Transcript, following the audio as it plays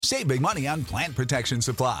Save big money on plant protection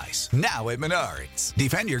supplies. Now at Menards.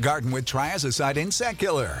 Defend your garden with Triazicide Insect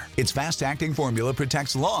Killer. Its fast-acting formula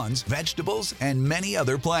protects lawns, vegetables, and many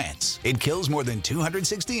other plants. It kills more than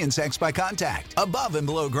 260 insects by contact, above and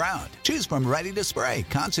below ground. Choose from ready to spray,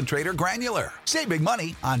 concentrate, or granular. Save big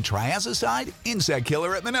money on Triazicide Insect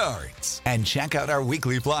Killer at Menards. And check out our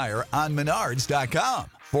weekly flyer on Menards.com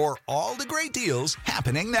for all the great deals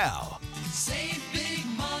happening now. Save big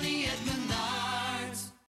money at Menards.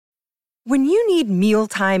 When you need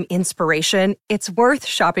mealtime inspiration, it's worth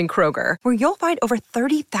shopping Kroger, where you'll find over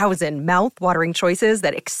 30,000 mouth-watering choices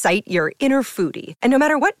that excite your inner foodie. And no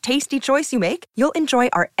matter what tasty choice you make, you'll enjoy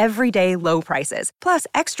our everyday low prices, plus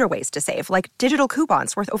extra ways to save, like digital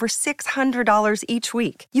coupons worth over $600 each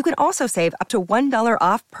week. You can also save up to $1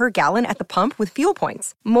 off per gallon at the pump with fuel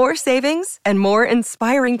points. More savings and more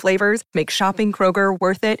inspiring flavors make shopping Kroger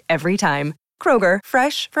worth it every time. Kroger,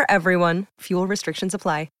 fresh for everyone. Fuel restrictions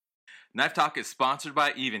apply. Knife Talk is sponsored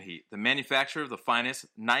by Evenheat, the manufacturer of the finest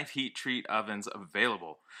knife heat treat ovens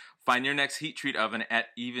available. Find your next heat treat oven at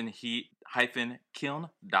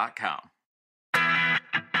evenheat-kiln.com.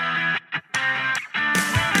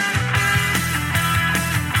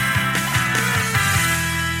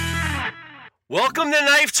 Welcome to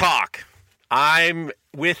Knife Talk. I'm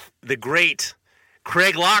with the great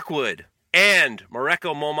Craig Lockwood and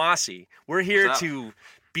Mareko Momasi. We're here to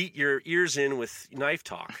beat your ears in with Knife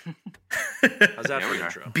Talk. How's that for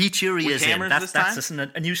intro? Beat your ears in. That's this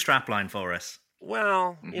a new strapline for us.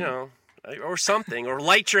 Well, you know, or something, or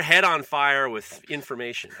light your head on fire with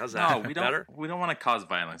information. How's that? No, we don't. Better? We don't want to cause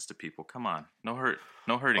violence to people. Come on, no hurting.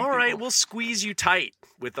 All right, people. we'll squeeze you tight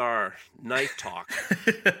with our Knife Talk.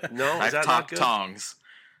 No, Knife is that Talk not good? tongs.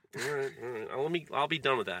 All right. I'll be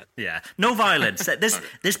done with that. Yeah, no violence.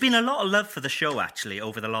 There's been a lot of love for the show actually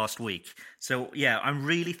over the last week. So yeah, I'm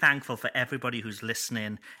really thankful for everybody who's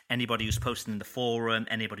listening, anybody who's posting in the forum,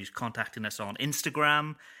 anybody who's contacting us on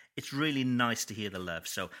Instagram. It's really nice to hear the love.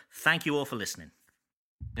 So thank you all for listening.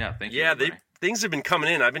 Yeah, thank you. Yeah, things have been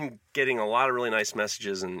coming in. I've been getting a lot of really nice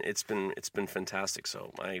messages, and it's been fantastic.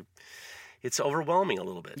 So it's overwhelming a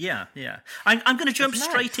little bit. Yeah. I'm going to jump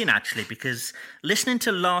straight in, actually, because listening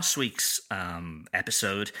to last week's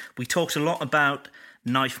episode, we talked a lot about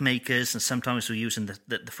knife makers, and sometimes we're using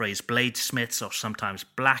the phrase bladesmiths or sometimes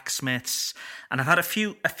blacksmiths. And I've had a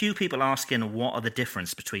few people asking what are the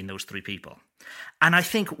difference between those three people. And I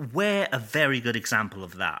think we're a very good example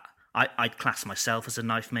of that. I'd class myself as a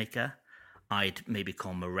knife maker. I'd maybe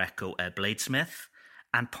call Mareko a bladesmith,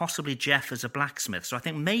 and possibly Jeff as a blacksmith. So I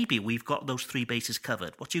think maybe we've got those three bases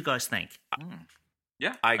covered. What do you guys think?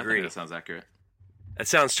 Yeah, I agree. think that sounds accurate. That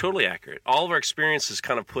sounds totally accurate. All of our experiences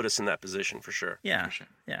kind of put us in that position for sure. Yeah, For sure.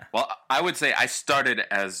 yeah. Well, I would say I started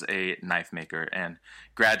as a knife maker and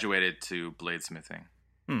graduated to bladesmithing.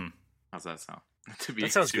 How's that sound? To be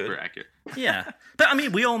That sounds super good. accurate. Yeah, but I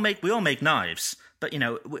mean, we all make knives, but you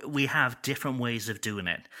know, we have different ways of doing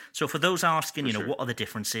it. So for those asking, For sure. what are the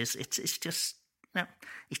differences? It's just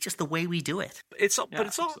it's just the way we do it. But it's all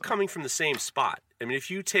coming from the same spot. I mean,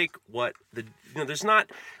 if you take there's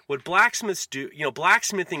not what blacksmiths do. You know,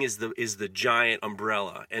 blacksmithing is the giant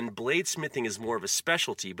umbrella, and bladesmithing is more of a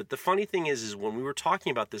specialty. But the funny thing is when we were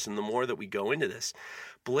talking about this, and the more that we go into this,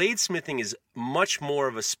 bladesmithing is much more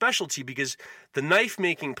of a specialty because the knife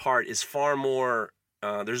making part is far more.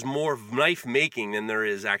 There's more knife making than there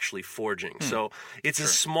is actually forging. So it's a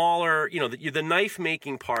smaller, the knife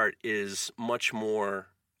making part is much more,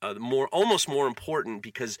 almost more important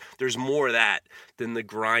because there's more of that than the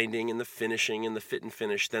grinding and the finishing and the fit and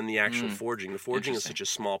finish than the actual forging. The forging is such a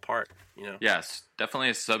small part, Yes, definitely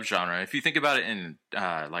a subgenre. If you think about it in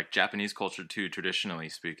like Japanese culture too, traditionally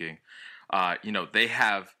speaking, they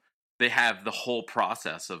have the whole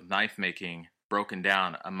process of knife making broken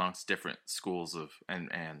down amongst different schools of and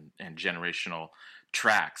generational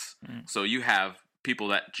tracks. So you have people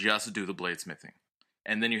that just do the bladesmithing,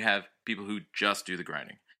 and then you have people who just do the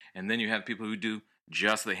grinding, and then you have people who do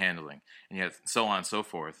just the handling, and you have so on and so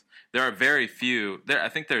forth. There are very few. I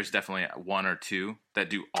think there's definitely one or two that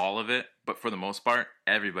do all of it, but for the most part,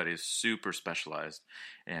 everybody is super specialized.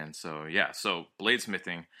 And so, so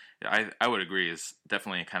bladesmithing, I would agree, is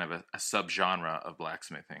definitely kind of a subgenre of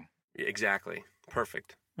blacksmithing. Exactly.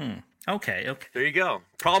 Perfect. Okay. There you go.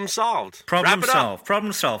 Problem solved. Problem Wrap it up.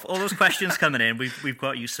 solved. All those questions coming in, we've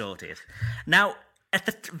got you sorted. Now, at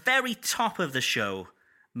the very top of the show,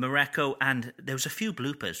 Mareko, and there was a few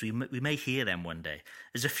bloopers. We may hear them one day.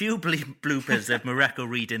 There's a few bloopers of Mareko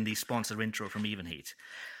reading the sponsor intro from Evenheat.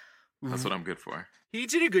 That's what I'm good for. He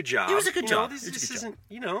did a good job. It was a good job. This It was a good isn't,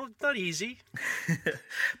 not easy.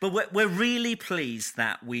 But we're really pleased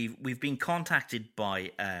that we've been contacted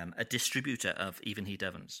by a distributor of Even Heat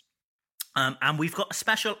ovens, and we've got a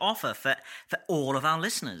special offer for all of our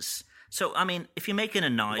listeners. So, I mean, if you're making a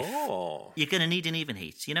knife, you're going to need an Even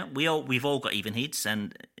Heat. We've all got Even Heats,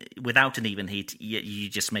 and without an Even Heat, you're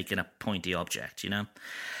just making a pointy object.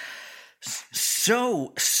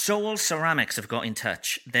 So, Soul Ceramics have got in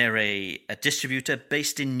touch. They're a distributor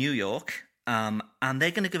based in New York, and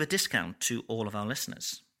they're going to give a discount to all of our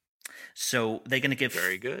listeners. So they're going to give...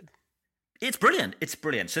 Very good. It's brilliant. It's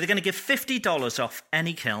brilliant. So they're going to give $50 off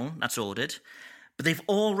any kiln that's ordered, but they've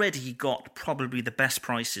already got probably the best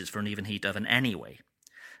prices for an Even Heat oven anyway.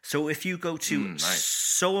 So if you go to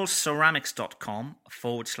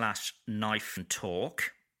soulceramics.com/knife and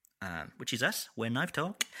talk... which is us. We're Knife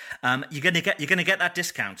Talk. You're gonna get that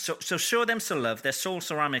discount. So show them some love. They're Soul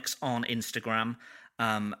Ceramics on Instagram.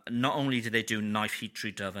 Not only do they do knife heat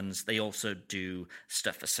treat ovens, they also do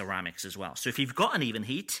stuff for ceramics as well. So if you've got an Even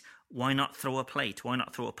Heat, why not throw a plate? Why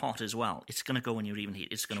not throw a pot as well? It's gonna go in your Even Heat.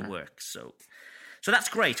 It's gonna work. So that's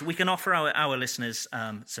great. We can offer our listeners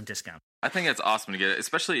some discount. I think it's awesome to get it,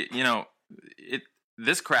 especially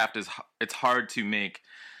this craft it's hard to make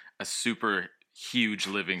a super huge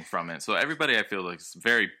living from it. So everybody, I feel like, is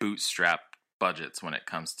very bootstrapped budgets when it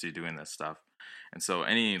comes to doing this stuff. And so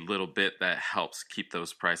any little bit that helps keep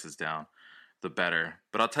those prices down, the better.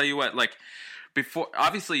 But I'll tell you what, before,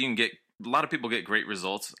 obviously you can get, a lot of people get great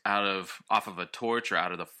results off of a torch or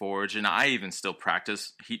out of the forge. And I even still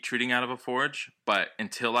practice heat treating out of a forge. But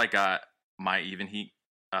until I got my Even Heat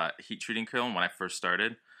heat treating kiln when I first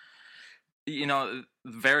started,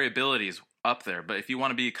 variability is up there. But if you want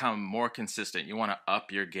to become more consistent, you want to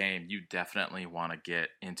up your game, you definitely want to get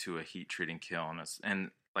into a heat treating kiln. And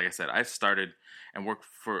like I said, I started and worked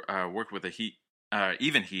with a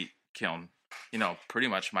Even Heat kiln, pretty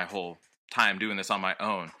much my whole time doing this on my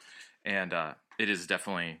own. And it is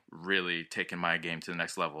definitely really taken my game to the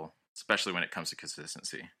next level, especially when it comes to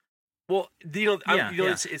consistency. Well,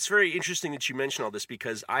 it's very interesting that you mention all this,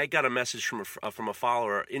 because I got a message from a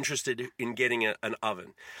follower interested in getting an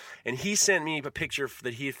oven, and he sent me a picture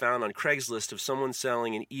that he had found on Craigslist of someone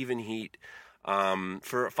selling an Even Heat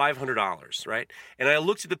for $500, right? And I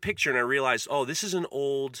looked at the picture and I realized, this is an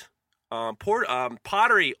old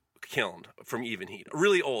pottery kiln from Even Heat,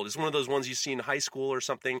 really old. It's one of those ones you see in high school or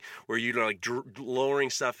something where you're lowering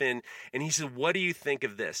stuff in. And he said, "What do you think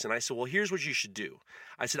of this?" And I said, "Well, here's what you should do."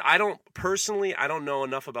 I said, I don't know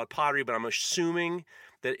enough about pottery, but I'm assuming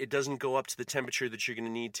that it doesn't go up to the temperature that you're going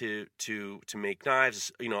to need to make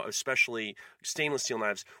knives, especially stainless steel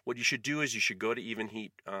knives. What you should do is you should go to Even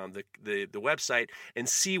Heat, the website, and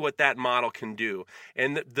see what that model can do.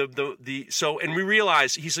 And and we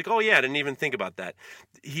realized, he's like, "Oh yeah, I didn't even think about that."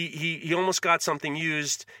 He almost got something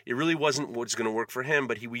used. It really wasn't what's going to work for him,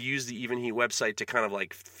 but we used the Even Heat website to kind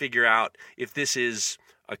of figure out if this is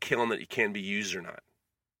a kiln that can be used or not.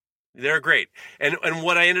 They're great. And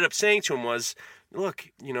what I ended up saying to him was, look,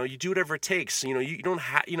 you do whatever it takes. You don't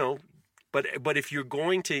have, but if you're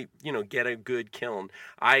going to, get a good kiln,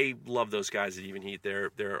 I love those guys at Even Heat.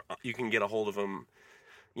 They're you can get a hold of them,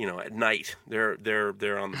 at night. They're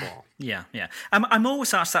on the ball. Yeah. I'm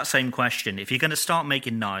always asked that same question. If you're going to start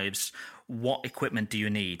making knives, what equipment do you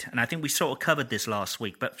need? And I think we sort of covered this last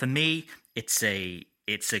week. But for me, it's a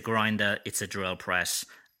grinder, it's a drill press,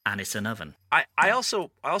 and it's an oven. I also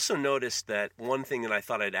noticed that one thing that I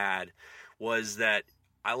thought I'd add was that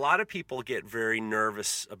a lot of people get very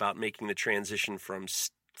nervous about making the transition from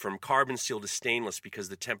carbon steel to stainless because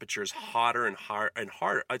the temperature is hotter and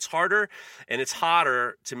harder. It's harder and it's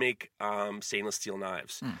hotter to make stainless steel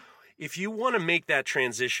knives. If you want to make that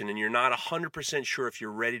transition and you're not 100% sure if you're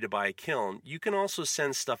ready to buy a kiln, you can also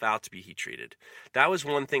send stuff out to be heat treated. That was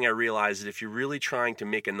one thing I realized, that if you're really trying to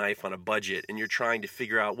make a knife on a budget and you're trying to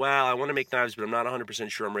figure out, well, I want to make knives, but I'm not 100%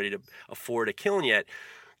 sure I'm ready to afford a kiln yet,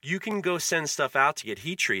 you can go send stuff out to get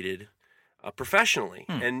heat treated professionally,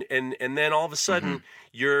 and then all of a sudden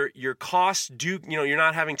your costs do, you're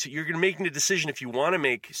not having to, you're making the decision if you want to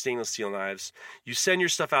make stainless steel knives. You send your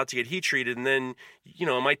stuff out to get heat treated, and then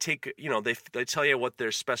it might take, they tell you what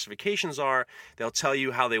their specifications are, they'll tell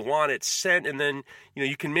you how they want it sent, and then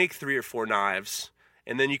you can make 3 or 4 knives,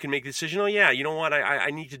 and then you can make the decision, oh yeah, you know what, I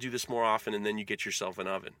need to do this more often, and then you get yourself an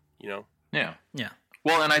oven. Yeah.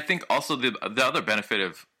 Well, and I think also the other benefit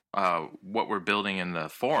of what we're building in the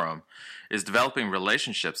forum is developing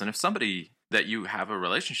relationships. And if somebody that you have a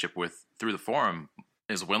relationship with through the forum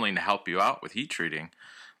is willing to help you out with heat treating,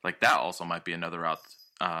 that also might be another route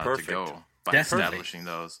to go by establishing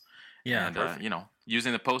those. Yeah, and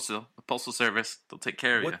using the postal service, they'll take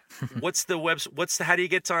care of you. What's the how do you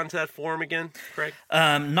get onto that forum again, Craig?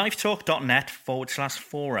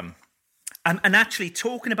 knifetalk.net/forum. And actually,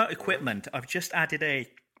 talking about equipment, I've just added a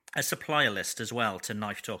supplier list as well to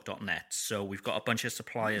knifetalk.net. So we've got a bunch of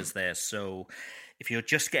suppliers there. So if you're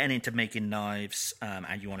just getting into making knives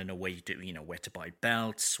and you want to know where where to buy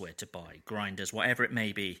belts, where to buy grinders, whatever it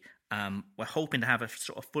may be, we're hoping to have a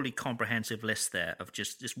sort of fully comprehensive list there of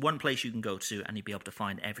just one place you can go to and you'll be able to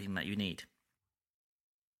find everything that you need.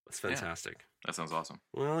 That's fantastic. Yeah, that sounds awesome.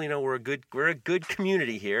 Well, we're a good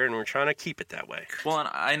community here, and we're trying to keep it that way. Well, and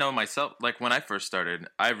I know myself, like when I first started,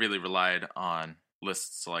 I really relied on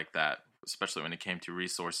lists like that, especially when it came to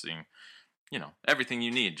resourcing, everything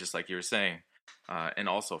you need, just like you were saying, and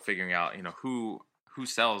also figuring out, who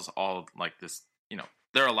sells all like this.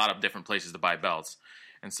 There are a lot of different places to buy belts,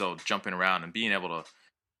 and so jumping around and being able to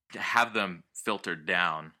have them filtered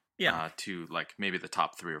down, to like maybe the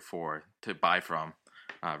top 3 or 4 to buy from,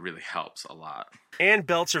 really helps a lot. And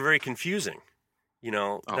belts are very confusing.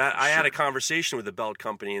 I had a conversation with a belt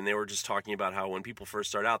company, and they were just talking about how when people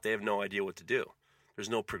first start out, they have no idea what to do. There's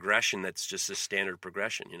no progression that's just a standard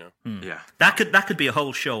progression, Yeah. That could be a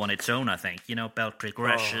whole show on its own, I think. Belt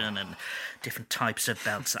progression and different types of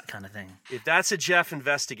belts, that kind of thing. If that's a Jeff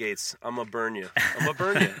Investigates, I'm going to burn you.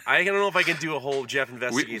 I don't know if I can do a whole Jeff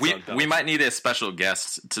Investigates on belts. We might need a special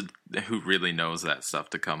guest who really knows that stuff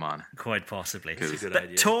to come on. Quite possibly. That's a good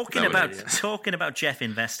idea. Talking about Jeff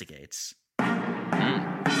Investigates.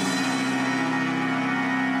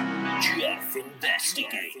 Jeff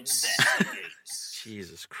Investigates.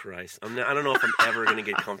 Jesus Christ! I don't know if I'm ever going to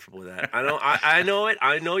get comfortable with that. I know it.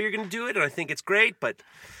 I know you're going to do it, and I think it's great. But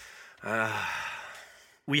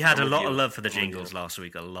we had a lot of love for the jingles last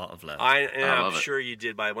week. A lot of love. I'm sure you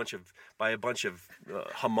did by a bunch of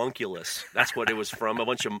homunculus. That's what it was from. A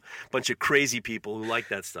bunch of crazy people who like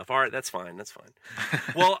that stuff. All right, that's fine.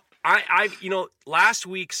 Well, I last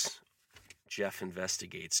week's Jeff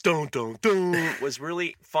Investigates was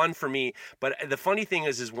really fun for me. But the funny thing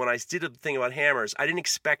is when I did a thing about hammers, I didn't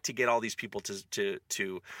expect to get all these people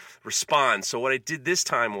to respond. So what I did this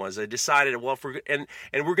time was I decided, well, if we're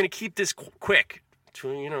going to keep this quick,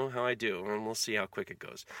 how I do, and we'll see how quick it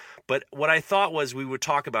goes. But what I thought was we would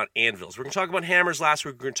talk about anvils. We're going to talk about hammers last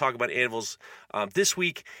week. We're going to talk about anvils this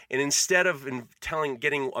week. And instead of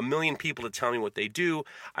getting a million people to tell me what they do,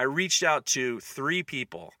 I reached out to 3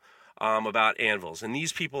 people about anvils. And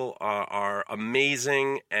these people are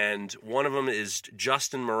amazing. And one of them is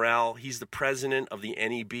Justin Morel. He's the president of the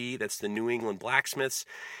NEB. That's the New England Blacksmiths.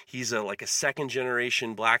 He's a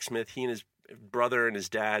second-generation blacksmith. He and his brother and his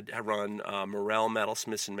dad run Morel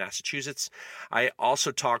Metalsmiths in Massachusetts. I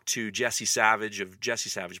also talked to Jesse Savage of Jesse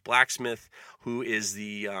Savage Blacksmith, who is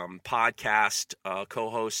the podcast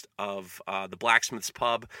co-host of the Blacksmiths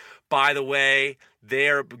Pub. By the way,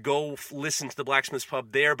 go listen to the Blacksmiths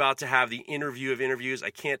Pub. They're about to have the interview of interviews. I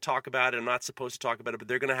can't talk about it. I'm not supposed to talk about it, but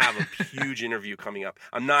they're going to have a huge interview coming up.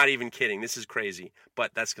 I'm not even kidding. This is crazy,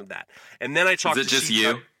 but that's that. And then I talked to... Is it just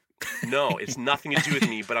you? No, it's nothing to do with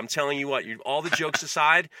me, but I'm telling you what, all the jokes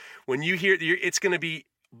aside, when you hear, it's going to be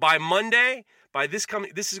by Monday, by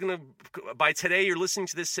today, you're listening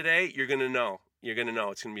to this today, you're going to know.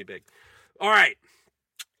 It's going to be big. All right.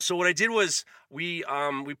 So what I did was we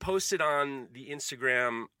posted on the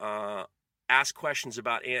Instagram, ask questions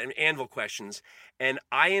about anvil questions, and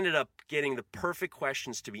I ended up getting the perfect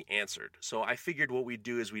questions to be answered. So I figured what we'd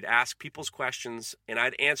do is we'd ask people's questions, and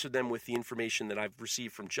I'd answer them with the information that I've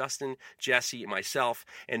received from Justin, Jesse, and myself.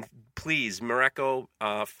 And please, Mareko,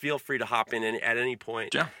 feel free to hop in at any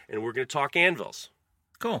point, and we're going to talk anvils.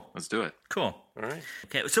 Cool. Let's do it. Cool. All right.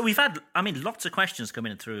 Okay, so we've had, lots of questions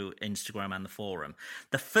coming through Instagram and the forum.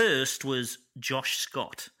 The first was Josh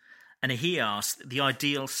Scott. And he asked the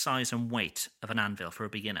ideal size and weight of an anvil for a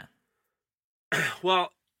beginner.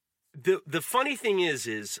 Well, the funny thing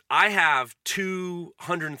is I have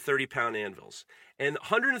 230-pound anvils. And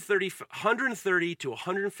 130 to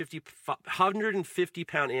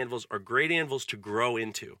 150-pound anvils are great anvils to grow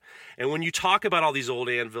into. And when you talk about all these old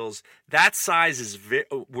anvils, that size is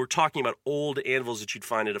we're talking about old anvils that you'd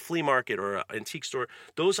find at a flea market or an antique store.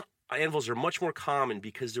 Those anvils are much more common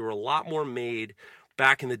because there were a lot more made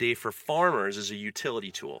back in the day for farmers as a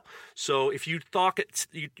utility tool. So if you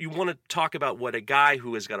want to talk about what a guy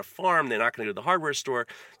who has got a farm, they're not going to go to the hardware store.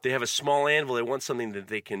 They have a small anvil. They want something that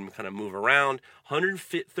they can kind of move around.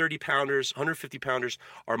 130-pounders, 150-pounders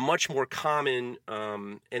are much more common,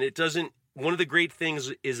 and it doesn't. One of the great things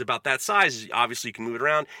is about that size is obviously you can move it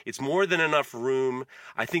around. It's more than enough room.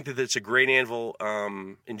 I think that it's a great anvil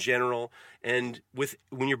in general. And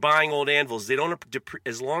when you're buying old anvils, they don't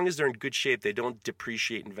as long as they're in good shape, they don't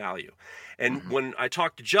depreciate in value. And when I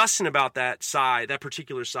talked to Justin about that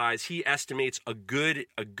particular size, he estimates a good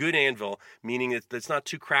anvil, meaning that it's not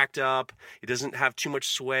too cracked up, it doesn't have too much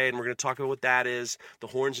sway, and we're going to talk about what that is. The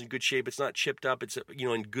horn's in good shape, it's not chipped up, it's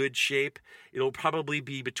in good shape. It'll probably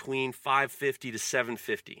be between $550 to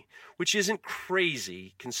 $750, which isn't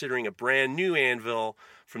crazy considering a brand new anvil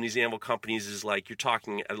from these anvil companies is like you're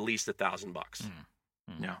talking at least $1,000.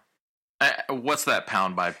 Yeah. What's that price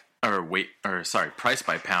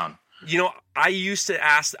by pound? It's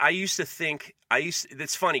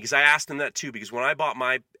funny because I asked them that too, because when I bought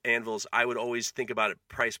my anvils, I would always think about it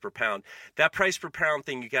price per pound. That price per pound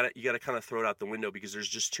thing, you gotta kind of throw it out the window because there's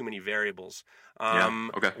just too many variables.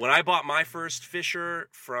 Okay. When I bought my first Fisher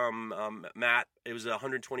from Matt, it was a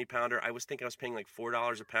 120 pounder. I was paying like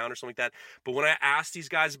 $4 a pound or something like that. But when I asked these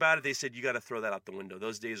guys about it, they said, you got to throw that out the window.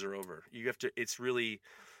 Those days are over. You have to, it's really,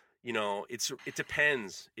 it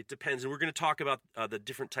depends. It depends. And we're going to talk about the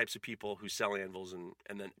different types of people who sell anvils and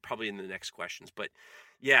then probably in the next questions. But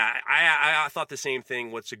yeah, I thought the same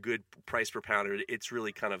thing. What's a good price per pounder? It's really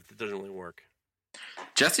it doesn't really work.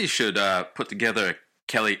 Jesse should put together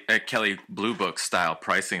a Kelly Blue Book style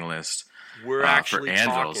pricing list. We're actually for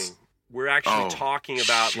anvils. Talking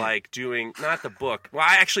about like doing, not the book. Well,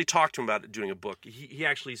 I actually talked to him about doing a book. He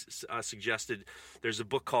actually suggested there's a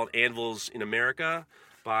book called Anvils in America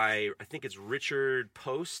by, I think it's Richard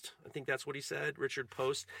Post. I think that's what he said, Richard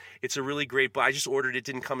Post. It's a really great book. I just ordered it.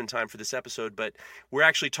 Didn't come in time for this episode, but we're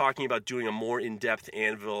actually talking about doing a more in-depth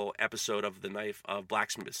anvil episode of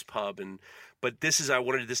Blacksmith's Pub. But I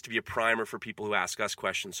wanted this to be a primer for people who ask us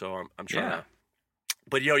questions. So I'm trying to.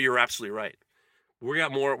 But you're absolutely right. We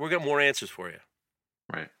got more answers for you.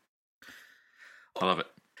 Right. I love it.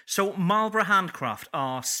 So Marlborough Handcraft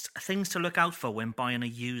asked things to look out for when buying a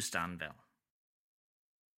used anvil.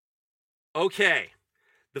 Okay.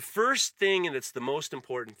 The first thing, and it's the most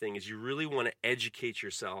important thing, is you really want to educate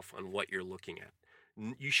yourself on what you're looking at.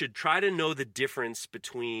 You should try to know the difference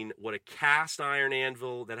between what a cast iron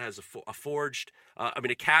anvil that has a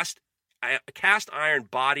cast iron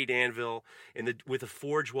bodied anvil with a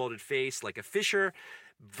forge welded face like a Fisher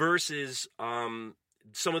versus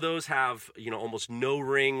some of those have almost no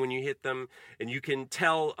ring when you hit them, and you can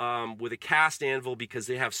tell with a cast anvil because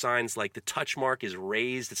they have signs like the touch mark is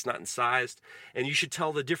raised, it's not incised, and you should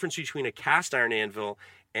tell the difference between a cast iron anvil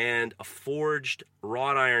and a forged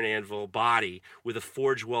wrought iron anvil body with a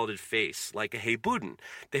forge welded face, like a Haybuden.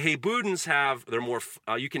 The Haybudens they're more,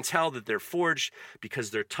 you can tell that they're forged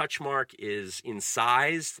because their touch mark is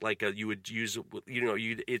incised, like you would use,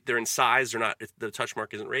 they're incised or not, the touch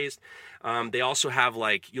mark isn't raised. They also have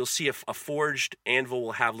you'll see a forged anvil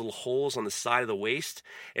will have little holes on the side of the waist,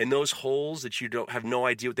 and those holes that you have no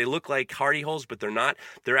idea what they look like, hardy holes, but they're not.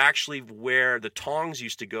 They're actually where the tongs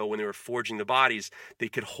used to go when they were forging the bodies. They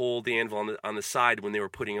could hold the anvil on the side when they were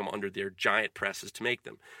putting them under their giant presses to make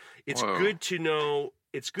them. It's good to know.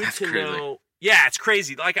 It's good That's to crazy. Know. Yeah, it's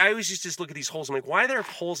crazy. Like I always used to just look at these holes. I'm like, why are there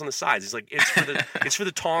holes on the sides? It's like it's for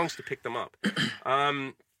the tongs to pick them up.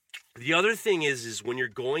 The other thing is when you're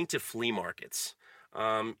going to flea markets,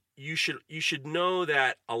 you should know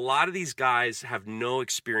that a lot of these guys have no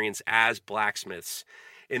experience as blacksmiths,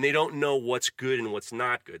 and they don't know what's good and what's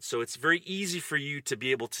not good. So it's very easy for you to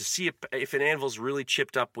be able to see if an anvil's really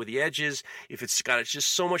chipped up with the edges, if it's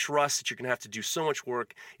just so much rust that you're going to have to do so much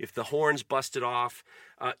work, if the horn's busted off.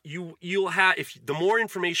 You'll have, if the more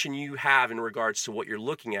information you have in regards to what you're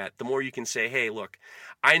looking at, the more you can say, hey, look,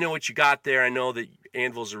 I know what you got there. I know that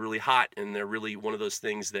anvils are really hot and they're really one of those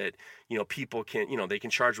things that, people can, they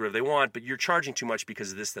can charge whatever they want, but you're charging too much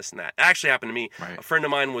because of this, and that. It actually happened to me. Right. A friend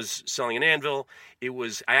of mine was selling an anvil.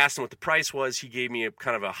 I asked him what the price was. He gave me a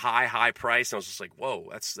kind of a high price. And I was just like, whoa,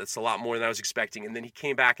 that's a lot more than I was expecting. And then he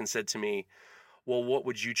came back and said to me, well, what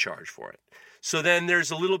would you charge for it? So then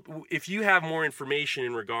there's if you have more information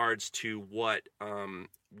in regards to what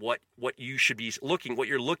you should be what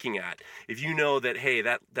you're looking at, if you know that, hey,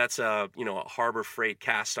 that's a Harbor Freight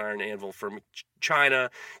cast iron anvil from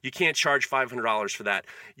China, you can't charge $500 for that.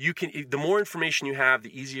 The more information you have,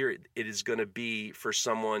 the easier it is going to be for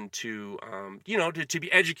someone to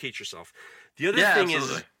educate yourself. The other thing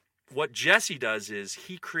absolutely. Is what Jesse does is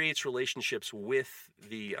he creates relationships with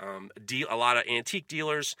a lot of antique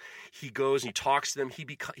dealers. He goes and he talks to them.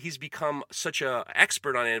 He's become such a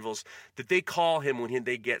expert on anvils that they call him when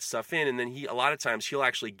they get stuff in, and then a lot of times he'll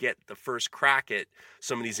actually get the first crack at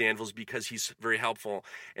some of these anvils because he's very helpful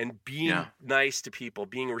and being nice to people,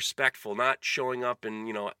 being respectful, not showing up and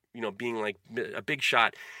being like a big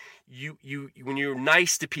shot. when you're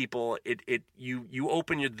nice to people, you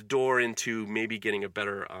open the door into maybe getting a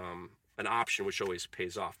better an option, which always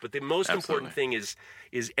pays off. But the most important thing is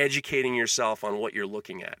educating yourself on what you're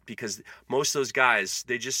looking at, because most of those guys,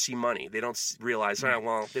 they just see money. They don't realize,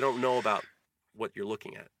 well, they don't know about what you're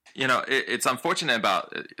looking at. You know, it's unfortunate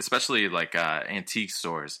about, especially like antique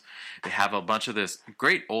stores. They have a bunch of this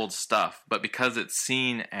great old stuff, but because it's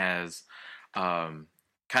seen as kind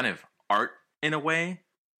of art in a way,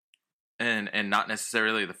 and not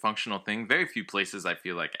necessarily the functional thing, very few places I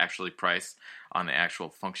feel like actually price on the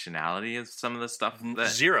actual functionality of some of the stuff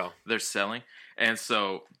that they're selling. And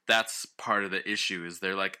so that's part of the issue, is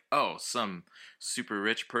they're like, oh, some super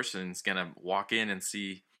rich person's gonna walk in and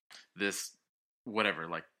see this whatever,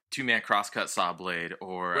 like 2-man crosscut saw blade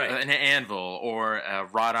or an anvil or a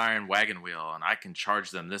wrought iron wagon wheel, and I can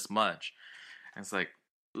charge them this much. And it's like,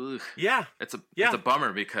 ugh. Yeah. It's a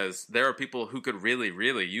bummer, because there are people who could really,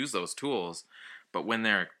 really use those tools, but when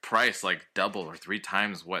they're priced like double or 3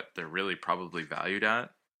 times what they're really probably valued at,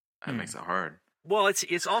 that makes it hard. Well,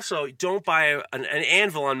 it's also, don't buy an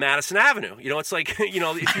anvil on Madison Avenue. You know, it's like, you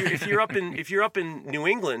know, if you're up in New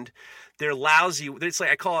England, they're lousy. It's like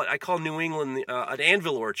I call New England an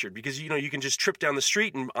anvil orchard, because you know you can just trip down the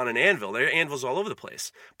street on an anvil. There are anvils all over the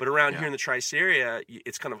place, but around here in the Tri-State area,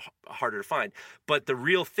 it's kind of harder to find. But the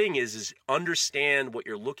real thing is understand what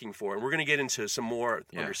you're looking for, and we're going to get into some more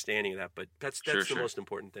understanding of that. But that's the most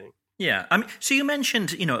important thing. Yeah, I mean, so you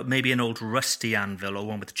mentioned, you know, maybe an old rusty anvil or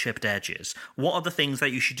one with chipped edges. What are the things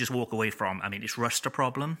that you should just walk away from? I mean, is rust a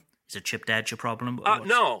problem? Is a chipped edge a problem?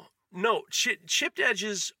 No. Chipped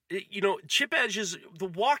edges, you know, chip edges, the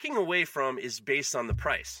walking away from is based on the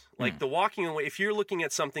price. Like the walking away, if you're looking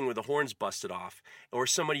at something where the horn's busted off, or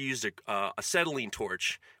somebody used a acetylene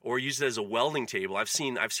torch, or used it as a welding table. I've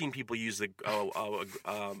seen people use an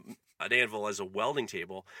anvil as a welding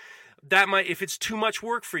table. That might, if it's too much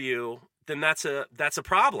work for you, then that's a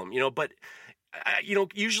problem, you know. But you know,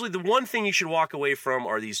 usually the one thing you should walk away from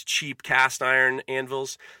are these cheap cast iron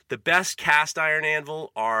anvils. The best cast iron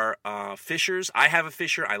anvil are Fishers. I have a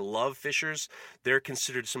Fisher. I love Fishers. They're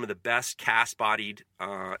considered some of the best cast-bodied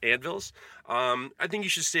anvils. I think you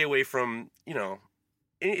should stay away from, you know,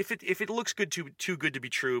 if it looks good, too good to be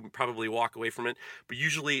true, probably walk away from it. But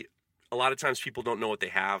usually, a lot of times people don't know what they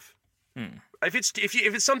have. If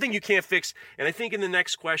it's something you can't fix, and I think in the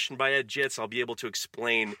next question by Ed Jitz, I'll be able to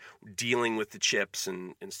explain dealing with the chips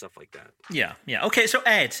and stuff like that. Yeah. Okay, so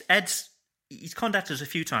he's contacted us a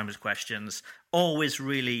few times with questions, always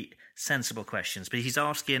really sensible questions, but he's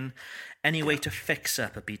asking any way to fix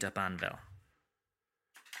up a beat-up anvil.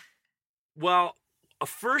 Well,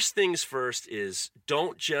 first things first is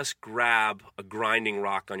don't just grab a grinding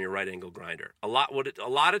rock on your right angle grinder. A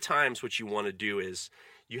lot of times what you want to do is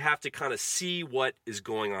you have to kind of see what is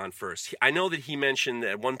going on first. I know that he mentioned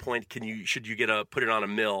that at one point, should you put it on a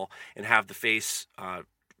mill and have the face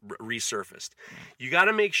resurfaced. You got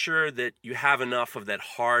to make sure that you have enough of that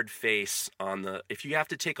hard face on the. If you have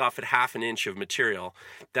to take off at 1/2 inch of material,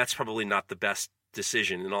 that's probably not the best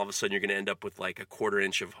decision, and all of a sudden you're going to end up with like a 1/4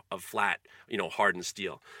 inch of flat, you know, hardened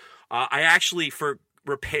steel. I actually for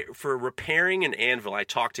repairing an anvil, I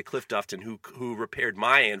talked to Cliff Dufton, who repaired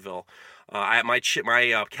my anvil. My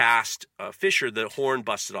cast Fisher, the horn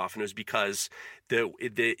busted off, and it was because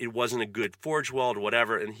it wasn't a good forge weld or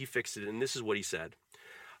whatever, and he fixed it. And this is what he said: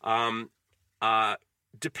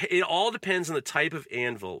 it all depends on the type of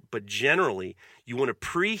anvil, but generally you want to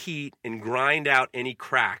preheat and grind out any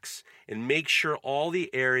cracks and make sure all the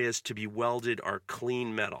areas to be welded are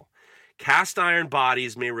clean metal. Cast iron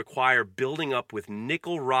bodies may require building up with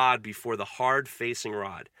nickel rod before the hard facing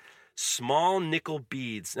rod. Small nickel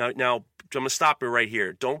beads. Now I'm gonna stop you right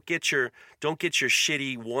here. Don't get your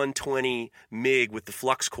shitty 120 MIG with the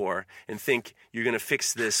flux core and think you're gonna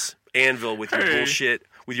fix this anvil with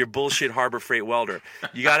your bullshit Harbor Freight welder.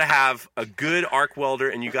 You got to have a good arc welder,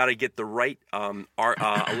 and you got to get the right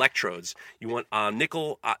electrodes. You want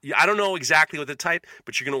nickel. I don't know exactly what the type,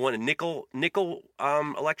 but you're going to want a nickel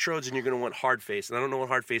electrodes, and you're going to want hard face. And I don't know what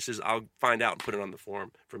hard face is. I'll find out and put it on the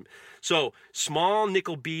form. So small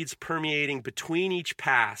nickel beads permeating between each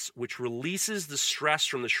pass, which releases the stress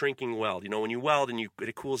from the shrinking weld. You know, when you weld and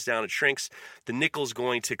it cools down, it shrinks. The nickel's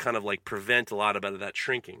going to kind of like prevent a lot of that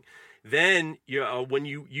shrinking. Then, when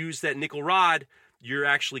you use that nickel rod, you're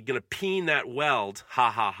actually going to peen that weld,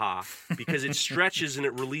 because it stretches and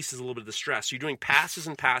it releases a little bit of the stress. So you're doing passes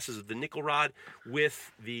and passes of the nickel rod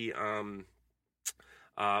with the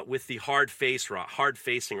hard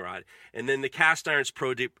facing rod, and then the cast iron's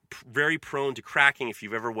very prone to cracking. If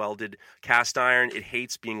you've ever welded cast iron, it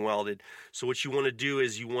hates being welded. So what you want to do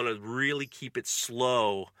is you want to really keep it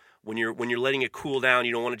slow when you're letting it cool down,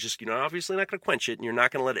 you don't want to just, obviously not going to quench it, and you're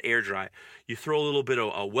not going to let it air dry. You throw a little bit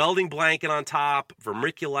of a welding blanket on top,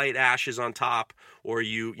 vermiculite ashes on top, or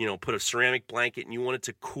you put a ceramic blanket, and you want it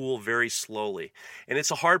to cool very slowly. And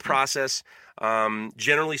it's a hard process.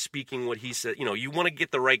 Generally speaking, what he said, you want to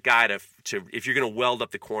get the right guy to if you're going to weld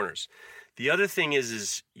up the corners. The other thing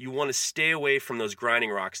is you want to stay away from those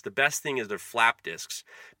grinding rocks. The best thing is they're flap discs,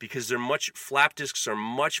 because flap discs are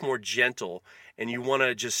much more gentle, and you want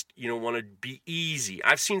to just want to be easy.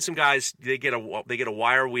 I've seen some guys, they get a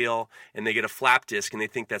wire wheel and they get a flap disc, and they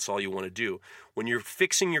think that's all you want to do. When you're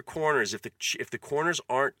fixing your corners, if the corners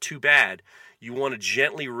aren't too bad, you want to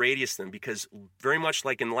gently radius them, because very much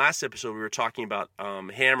like in the last episode we were talking about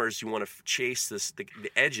hammers, you want to chase the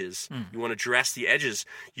edges. You want to dress the edges.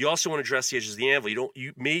 You also want to dress the edges of the anvil.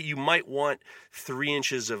 You might want 3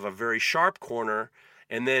 inches of a very sharp corner,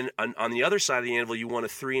 and then on the other side of the anvil you want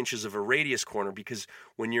 3 inches of a radius corner, because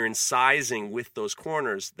when you're incising with those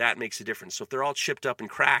corners, that makes a difference. So if they're all chipped up and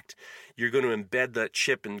cracked, you're going to embed that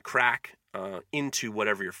chip and crack into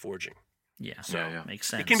whatever you're forging. Yeah, so makes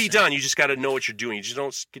sense. It can be done. You just got to know what you're doing. You just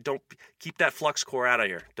don't keep that flux core out of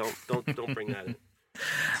here. Don't bring that in.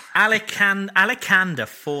 Alekanda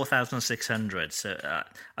 4600. So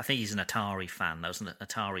I think he's an Atari fan. That was an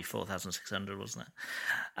Atari 4600, wasn't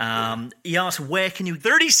it? He asked, "Where can you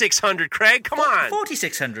 3600, Craig? Come on,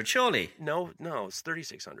 4600, surely." No, it's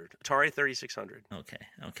 3600. Atari 3600. Okay,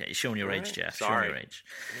 you're showing your age, Jeff. Sorry, showing your age.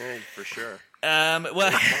 Yeah, for sure.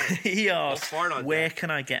 Well, he asked, "Where that. can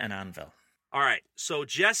I get an anvil?" All right. So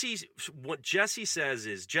what Jesse says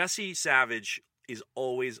is Jesse Savage is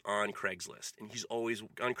always on Craigslist, and he's always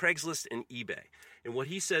on Craigslist and eBay. And what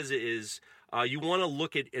he says is you want to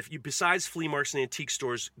look at, besides flea markets and antique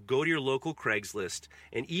stores, go to your local Craigslist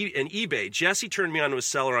and eBay. Jesse turned me on to a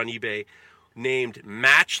seller on eBay named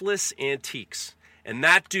Matchless Antiques, and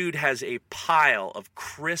that dude has a pile of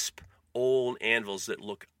crisp old anvils that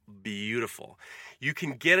look beautiful. You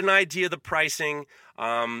can get an idea of the pricing.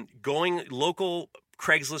 Going local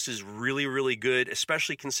Craigslist is really, really good,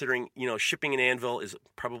 especially considering, shipping an anvil is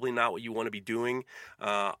probably not what you want to be doing.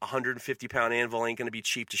 150-pound anvil ain't going to be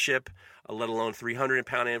cheap to ship, let alone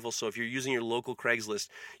 300-pound anvil. So if you're using your local Craigslist,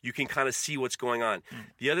 you can kind of see what's going on.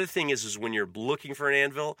 The other thing is when you're looking for an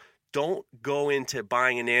anvil, don't go into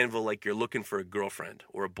buying an anvil like you're looking for a girlfriend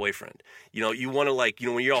or a boyfriend. You want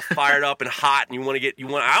to when you're all fired up and hot and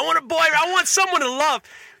I want someone to love.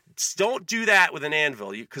 Don't do that with an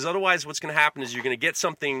anvil, because otherwise what's going to happen is you're going to get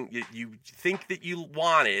something you think that you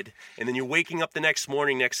wanted, and then you're waking up the next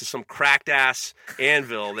morning next to some cracked-ass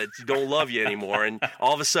anvil that don't love you anymore, and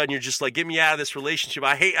all of a sudden you're just like, get me out of this relationship.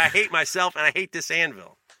 I hate myself, and I hate this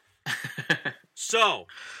anvil. So,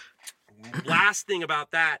 last thing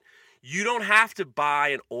about that, you don't have to buy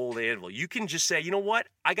an old anvil. You can just say, you know what?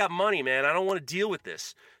 I got money, man. I don't want to deal with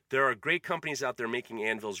this. There are great companies out there making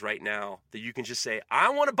anvils right now that you can just say, I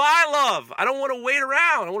want to buy love. I don't want to wait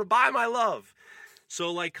around. I want to buy my love.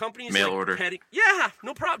 So like companies mail like order. Yeah,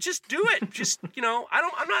 no problem. Just do it. Just,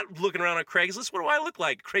 I'm not looking around on Craigslist. What do I look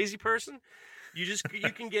like? Crazy person? You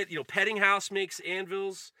can get, Petting House makes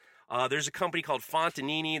anvils. There's a company called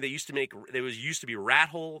Fontanini. They used to be Rat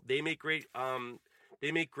Hole. They make great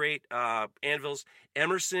anvils.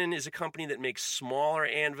 Emerson is a company that makes smaller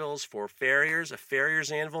anvils for farriers. A farrier's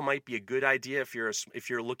anvil might be a good idea if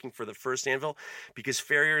you're looking for the first anvil, because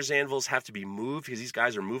farrier's anvils have to be moved because these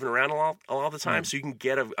guys are moving around all the time. So you can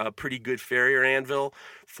get a pretty good farrier anvil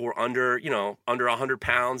for under 100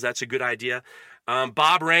 pounds. That's a good idea.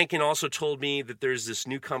 Bob Rankin also told me that there's this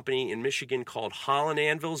new company in Michigan called Holland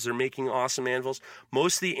Anvils. They're making awesome anvils.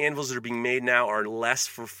 Most of the anvils that are being made now are less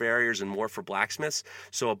for farriers and more for blacksmiths.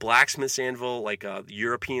 So a blacksmith's anvil, like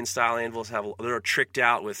European-style anvils, they're tricked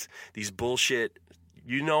out with these bullshit.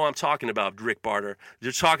 You know I'm talking about, Rick Barter.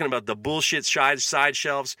 They're talking about the bullshit side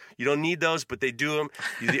shelves. You don't need those, but they do them.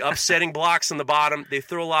 The upsetting blocks on the bottom. They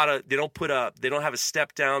throw they don't have a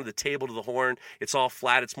step down the table to the horn. It's all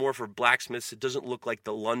flat. It's more for blacksmiths. It doesn't look like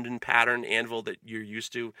the London pattern anvil that you're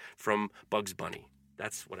used to from Bugs Bunny.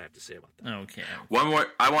 That's what I have to say about that. Okay. One more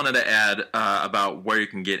I wanted to add about where you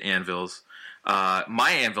can get anvils.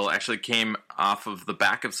 My anvil actually came off of the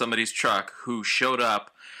back of somebody's truck who showed up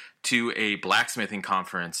to a blacksmithing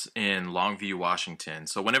conference in Longview, Washington.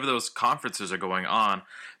 So whenever those conferences are going on,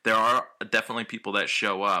 there are definitely people that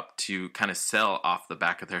show up to kind of sell off the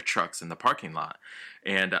back of their trucks in the parking lot.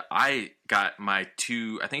 And I got my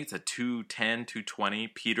I think it's a 210, 220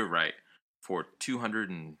 Peter Wright for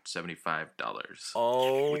 $275.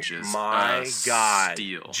 Oh which is my God!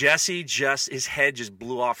 Steal. Jesse his head just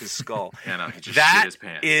blew off his skull. Yeah, no, he just shit That his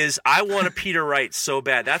pants. is, I want a Peter Wright so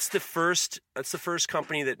bad. That's the first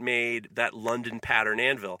company that made that London pattern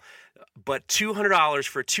anvil. But $200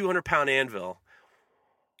 for a 200-pound anvil.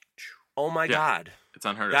 Oh my God. It's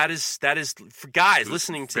unheard of. That is for guys was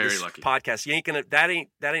listening to very this lucky. podcast. You ain't gonna that ain't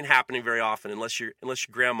happening very often unless your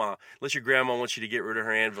grandma wants you to get rid of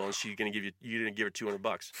her anvil and she's gonna give you give her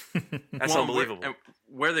 $200. That's unbelievable.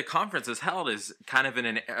 Where the conference is held is kind of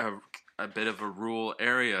in a bit of a rural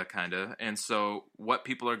area, kind of, and so what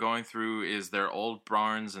people are going through is their old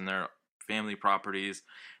barns and their family properties.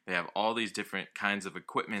 They have all these different kinds of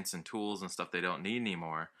equipments and tools and stuff they don't need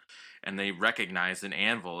anymore, and they recognize an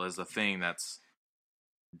anvil as a thing that's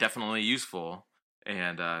definitely useful,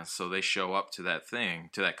 and so they show up to that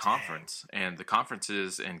conference. And the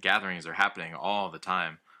conferences and gatherings are happening all the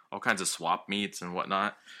time, all kinds of swap meets and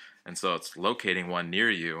whatnot, and so it's locating one near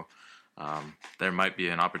you. There might be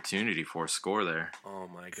an opportunity for a score there. Oh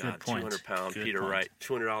my God, point. 200-pound Good Peter point. Wright,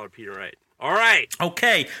 $200 Peter Wright. All right.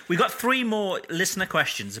 Okay, we got 3 more listener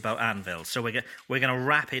questions about anvil, so we're going to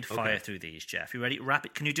rapid fire through these. Jeff, you ready?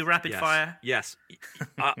 Can you do rapid fire? Yes,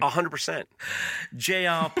 100%.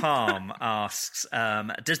 J.R. Palm asks,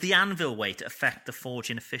 does the anvil weight affect the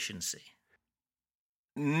forging efficiency?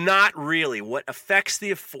 Not really. What affects the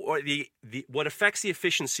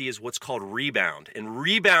efficiency is what's called rebound, and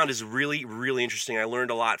rebound is really, really interesting. I learned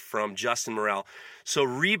a lot from Justin Morel. So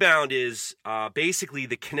rebound is basically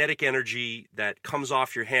the kinetic energy that comes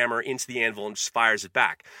off your hammer into the anvil and just fires it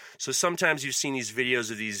back. So sometimes you've seen these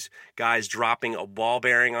videos of these guys dropping a ball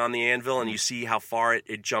bearing on the anvil, and you see how far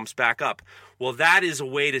it jumps back up. Well, that is a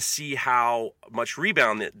way to see how much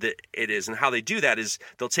rebound that it is. And how they do that is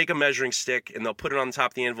they'll take a measuring stick and they'll put it on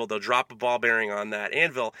top of the anvil. They'll drop a ball bearing on that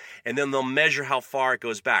anvil, and then they'll measure how far it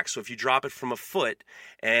goes back. So if you drop it from a foot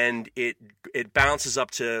and it bounces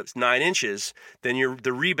up to 9 inches, then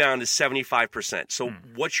the rebound is 75%. So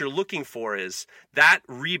what you're looking for is that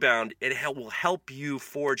rebound. Will help you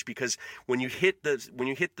forge, because when you hit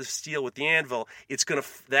the steel with the anvil, it's gonna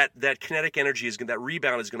that kinetic energy that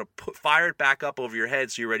rebound is gonna fire it back up over your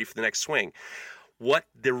head, so you're ready for the next swing. What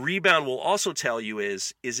the rebound will also tell you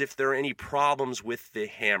is if there are any problems with the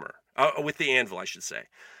hammer, with the anvil, I should say.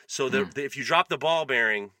 So if you drop the ball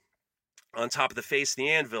bearing on top of the face of the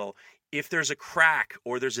anvil, if there's a crack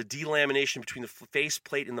or there's a delamination between the face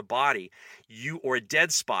plate and the body, or a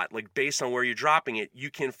dead spot, like based on where you're dropping it,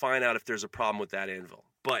 you can find out if there's a problem with that anvil.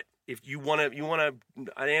 But if you want an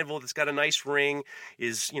anvil that's got a nice ring,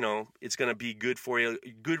 it's going to be good for you.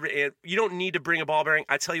 You don't need to bring a ball bearing.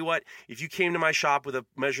 I tell you what, if you came to my shop with a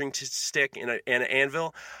measuring stick and an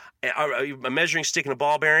anvil, a measuring stick and a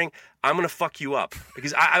ball bearing, I'm gonna fuck you up,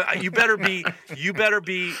 because you better be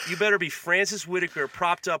Francis Whitaker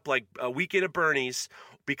propped up like a Weekend at Bernie's,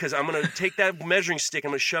 because I'm gonna take that measuring stick,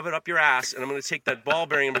 I'm gonna shove it up your ass, and I'm gonna take that ball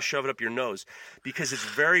bearing, I'm gonna shove it up your nose, because it's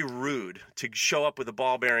very rude to show up with a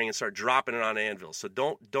ball bearing and start dropping it on an anvil. So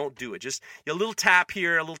don't do it. Just a little tap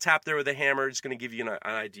here, a little tap there with a hammer. It's gonna give you an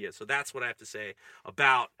idea. So that's what I have to say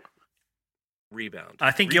about rebound.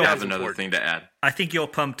 I think you have another thing to add. I think you're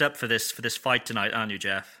pumped up for this fight tonight, aren't you,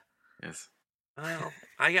 Jeff? Yes. Well,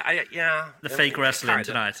 yeah. The fake wrestling kinda.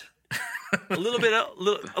 Tonight. a little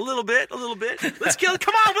bit. Let's go.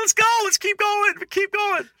 Come on, let's go. Let's keep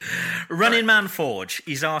going. Running Man Forge.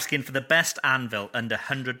 He's asking for the best anvil under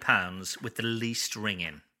 £100 with the least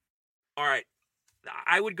ringing. All right.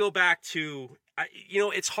 I would go back to,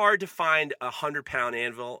 it's hard to find a 100-pound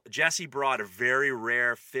anvil. Jesse brought a very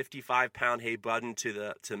rare 55-pound Hay Budden to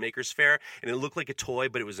the Maker's Fair, and it looked like a toy,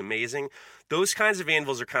 but it was amazing. Those kinds of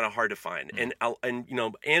anvils are kind of hard to find, and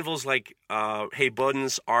anvils like Hay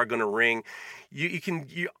Buddens are going to ring.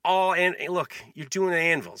 Look, you're doing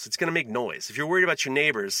anvils. It's going to make noise. If you're worried about your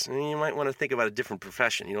neighbors, you might want to think about a different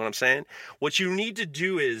profession. You know what I'm saying? What you need to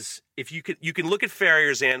do is, if you can look at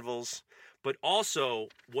Farrier's anvils. But also,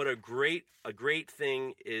 what a great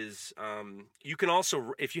thing is, you can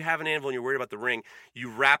also, if you have an anvil and you're worried about the ring, you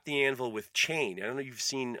wrap the anvil with chain. I don't know if you've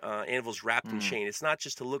seen anvils wrapped in chain. It's not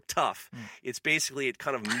just to look tough. It's basically, it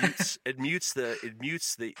kind of mutes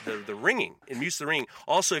the ringing. It mutes the ringing.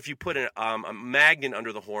 Also, if you put a magnet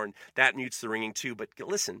under the horn, that mutes the ringing too. But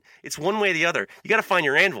listen, it's one way or the other. You got to find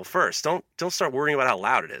your anvil first. Don't start worrying about how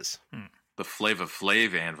loud it is. The Flava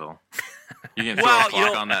Flav anvil. You can throw a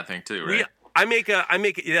clock on that thing too, right? I make yeah,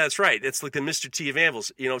 that's right. It's like the Mr. T of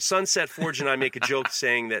anvils. You know, Sunset Forge and I make a joke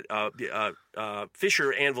saying that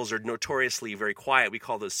Fisher anvils are notoriously very quiet. We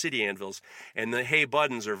call those city anvils, and the Hay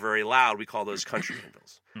Buddens are very loud. We call those country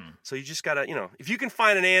anvils. So you just gotta, if you can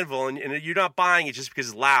find an anvil and you're not buying it just because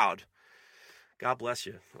it's loud, God bless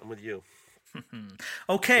you. I'm with you.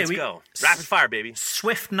 Okay, let's go. Rapid fire, baby.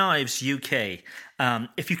 Swift Knives UK.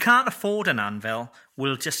 If you can't afford an anvil,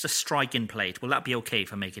 will just a striking plate, will that be okay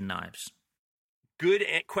for making knives? Good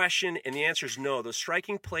question, and the answer is no. Those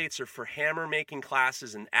striking plates are for hammer making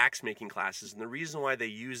classes and axe making classes, and the reason why they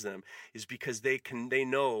use them is because they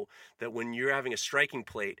know that when you're having a striking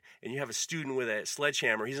plate and you have a student with a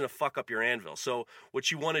sledgehammer, he's going to fuck up your anvil. So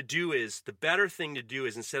what you want to do is, the better thing to do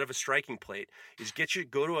is, instead of a striking plate, is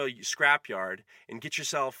go to a scrap yard and get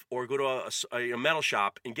yourself, or go to a metal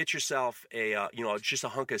shop and get yourself just a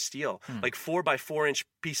hunk of steel. Like 4x4 inch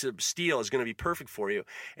piece of steel is going to be perfect for you.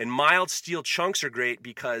 And mild steel chunks are great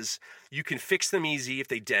because you can fix them easy if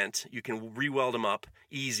they dent. You can re-weld them up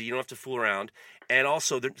easy. You don't have to fool around. And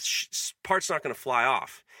also, the part's not going to fly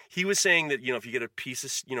off. He was saying that, if you get a piece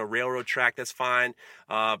of, railroad track, that's fine.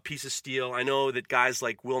 Piece of steel. I know that guys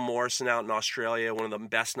like Will Morrison out in Australia, one of the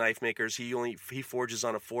best knife makers, he forges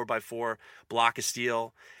on a 4x4 block of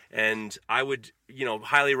steel. And I would,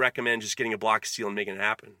 highly recommend just getting a block of steel and making it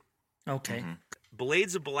happen. Okay. Mm-hmm.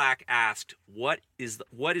 Blades of Black asked, what is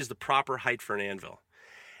the proper height for an anvil?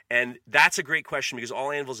 And that's a great question because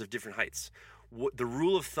all anvils have different heights. The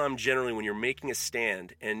rule of thumb generally when you're making a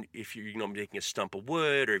stand, and if you're making a stump of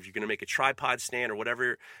wood, or if you're going to make a tripod stand or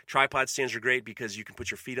whatever, tripod stands are great because you can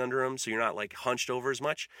put your feet under them so you're not like hunched over as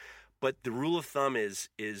much. But the rule of thumb is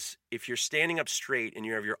if you're standing up straight and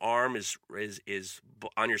you have your arm is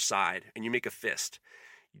on your side and you make a fist,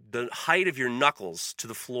 the height of your knuckles to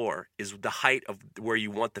the floor is the height of where you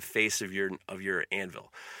want the face of your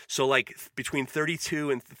anvil. So like between 32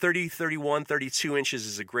 and 31, 32 inches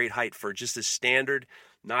is a great height for just a standard,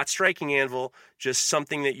 not striking anvil, just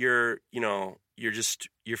something that you're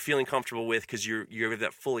feeling comfortable with because you have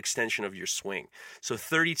that full extension of your swing. So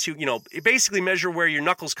 32, basically measure where your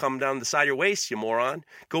knuckles come down the side of your waist, you moron.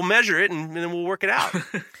 Go measure it and then we'll work it out.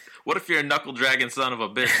 What if you're a knuckle dragging son of a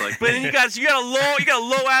bitch? But then you got a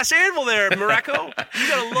low ass anvil there, Morocco. You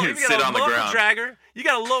got a knuckle dragger. You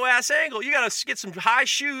got a low ass angle. You got to get some high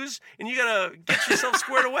shoes and you got to get yourself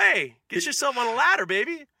squared away. Get yourself on a ladder,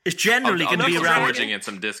 baby. It's generally going to be forging in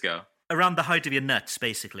some disco. Around the height of your nuts,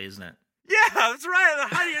 basically, isn't it? Yeah, that's right.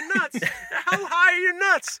 The height of your nuts. How high are your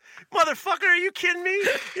nuts, motherfucker? Are you kidding me?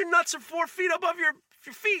 Your nuts are 4 feet above your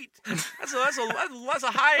feet. That's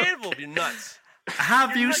a high anvil. Your nuts.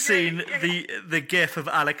 Have you seen the gif of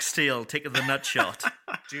Alex Steele taking the nut shot?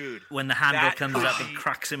 Dude. When the handle comes up and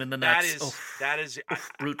cracks him in the nuts. That is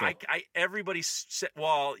brutal. Everybody said,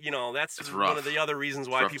 that's one of the other reasons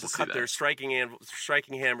why people cut their striking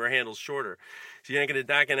hammer handles shorter. So you're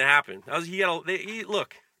not gonna happen.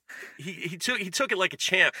 He took it like a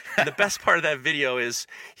champ. And the best part of that video is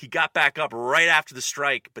he got back up right after the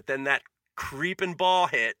strike, but then that creeping ball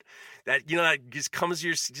hit. That just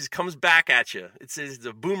comes back at you. It's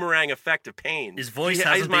a boomerang effect of pain. His voice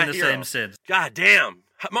hasn't been the same since. God damn!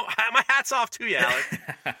 My hat's off to you, Alec.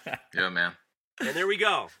 Yeah, man. And there we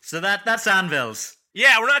go. So that's anvils.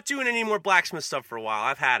 Yeah, we're not doing any more blacksmith stuff for a while.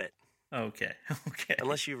 I've had it. Okay.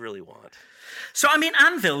 Unless you really want. So,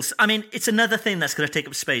 anvils, it's another thing that's going to take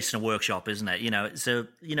up space in a workshop, isn't it? So,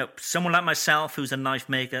 someone like myself who's a knife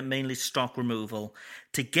maker, mainly stock removal,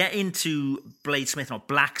 to get into bladesmithing or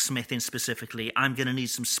blacksmithing specifically, I'm going to need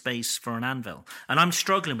some space for an anvil. And I'm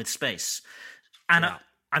struggling with space. And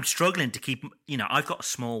I'm struggling to keep, I've got a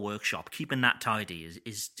small workshop. Keeping that tidy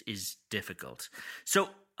is difficult. So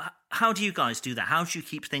how do you guys do that? How do you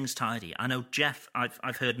keep things tidy? I know, Jeff,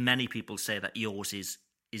 I've heard many people say that yours is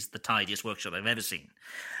the tidiest workshop I've ever seen.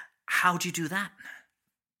 How do you do that?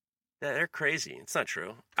 They're crazy. It's not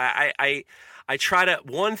true. I try to.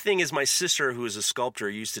 One thing is, my sister, who is a sculptor,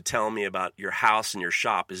 used to tell me about your house and your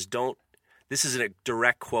shop is don't. This is a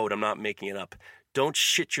direct quote. I'm not making it up. Don't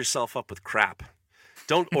shit yourself up with crap.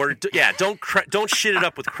 Don't shit it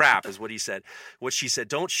up with crap is what he said. What she said.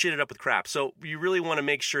 Don't shit it up with crap. So you really want to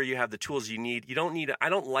make sure you have the tools you need. You don't need. I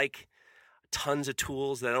don't like tons of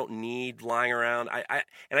tools that I don't need lying around. I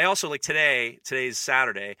also, like today's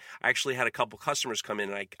Saturday, I actually had a couple customers come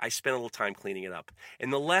in and I spent a little time cleaning it up.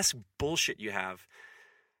 And the less bullshit you have,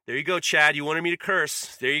 there you go, Chad, you wanted me to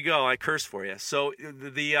curse. There you go, I curse for you. So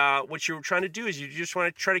what you're trying to do is you just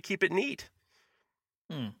want to try to keep it neat.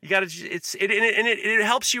 You got to, it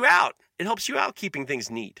helps you out. It helps you out keeping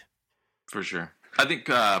things neat. For sure. I think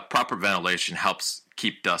proper ventilation helps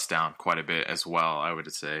keep dust down quite a bit as well, I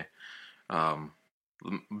would say.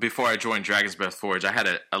 Before I joined Dragon's Breath Forge, I had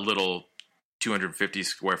a little 250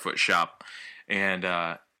 square foot shop, and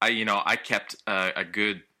I kept a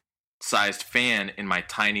good sized fan in my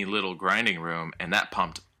tiny little grinding room, and that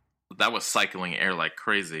was cycling air like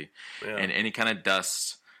crazy. Yeah. And any kind of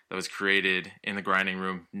dust that was created in the grinding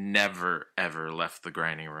room never ever left the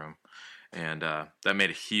grinding room, and that made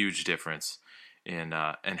a huge difference in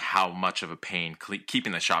how much of a pain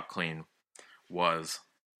keeping the shop clean was.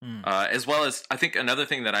 As well as, I think another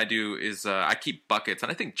thing that I do is I keep buckets,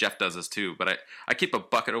 and I think Jeff does this too, but I keep a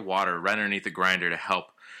bucket of water right underneath the grinder to help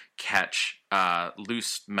catch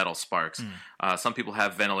loose metal sparks. Some people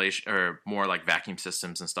have ventilation or more like vacuum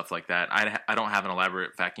systems and stuff like that. I don't have an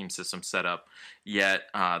elaborate vacuum system set up yet.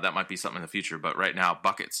 That might be something in the future, but right now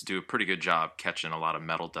buckets do a pretty good job catching a lot of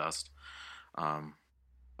metal dust.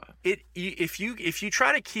 If you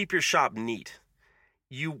try to keep your shop neat,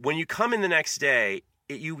 when you come in the next day,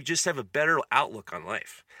 you just have a better outlook on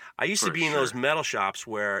life. I used to be in those metal shops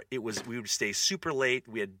where we would stay super late.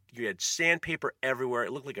 You had sandpaper everywhere.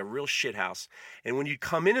 It looked like a real shit house. And when you'd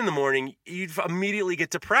come in the morning, you'd immediately get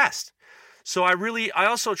depressed. So I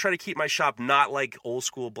also try to keep my shop not like old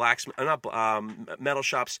school metal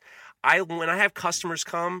shops. When I have customers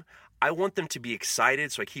come, I want them to be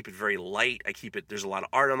excited, so I keep it very light. There's a lot of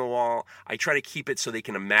art on the wall. I try to keep it so they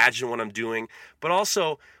can imagine what I'm doing. But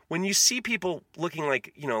also, when you see people looking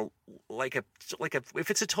like if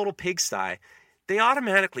it's a total pigsty, they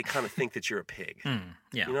automatically kind of think that you're a pig.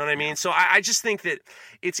 Yeah. You know what I mean? So I just think that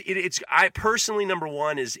I personally, number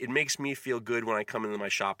one is it makes me feel good when I come into my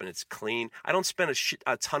shop and it's clean. I don't spend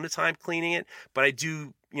a ton of time cleaning it, but I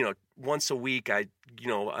do, once a week, a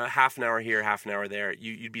half an hour here, half an hour there.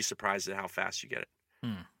 You'd be surprised at how fast you get it.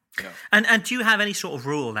 Yeah. And do you have any sort of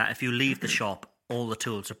rule that if you leave the shop, all the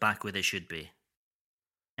tools are back where they should be?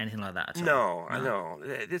 Anything like that at all? No, I know.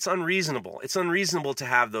 It's unreasonable. It's unreasonable to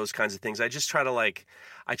have those kinds of things. I just try to I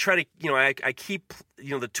keep,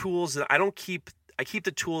 the tools that I keep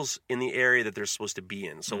the tools in the area that they're supposed to be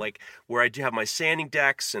in. So like where I do have my sanding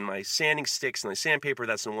decks and my sanding sticks and my sandpaper,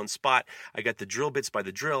 that's in one spot. I got the drill bits by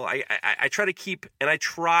the drill. I try to keep, and I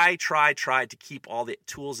try to keep all the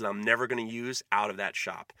tools that I'm never going to use out of that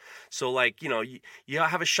shop. So like, you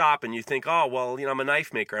have a shop and you think, oh, well, I'm a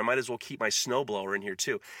knife maker. I might as well keep my snowblower in here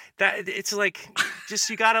too. That it's like, just,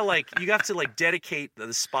 you have to dedicate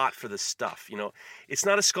the spot for the stuff. It's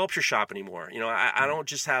not a sculpture shop anymore. I don't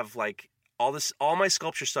just have like, all my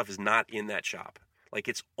sculpture stuff is not in that shop. Like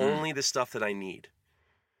it's only the stuff that I need.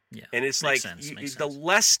 Yeah. And it's Makes like sense. The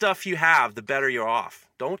less stuff you have, the better you're off.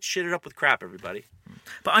 Don't shit it up with crap, everybody.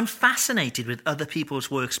 But I'm fascinated with other people's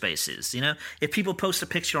workspaces. If people post a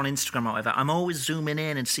picture on Instagram or whatever, I'm always zooming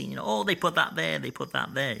in and seeing, they put that there, they put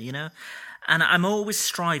that there, And I'm always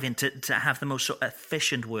striving to have the most sort of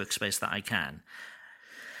efficient workspace that I can.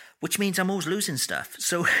 Which means I'm always losing stuff.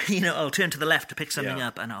 So, I'll turn to the left to pick something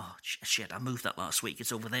up and, shit, I moved that last week.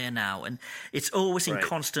 It's over there now. And it's always in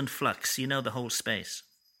constant flux, the whole space.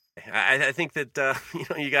 I think that,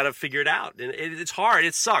 you got to figure it out. And it's hard.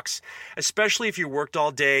 It sucks. Especially if you worked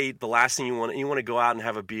all day, the last thing you want to go out and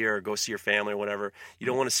have a beer or go see your family or whatever. You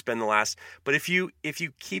don't want to spend but if you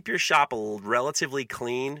keep your shop relatively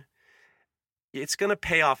clean, it's going to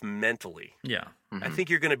pay off mentally. Yeah. I think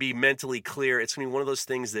you're going to be mentally clear. It's going to be one of those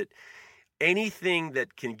things that anything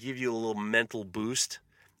that can give you a little mental boost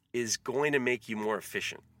is going to make you more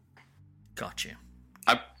efficient. Got you.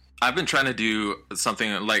 I've been trying to do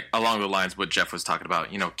something like along the lines of what Jeff was talking about.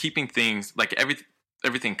 Keeping things like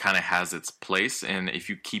everything kind of has its place, and if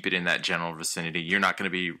you keep it in that general vicinity, you're not going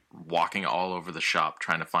to be walking all over the shop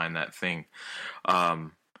trying to find that thing.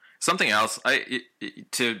 Something else,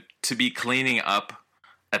 to be cleaning up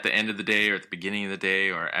at the end of the day or at the beginning of the day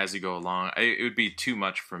or as you go along, it would be too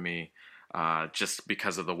much for me, just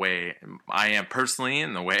because of the way I am personally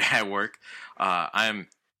and the way I work. I'm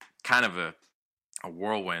kind of a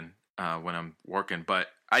whirlwind when I'm working, but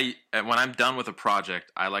when I'm done with a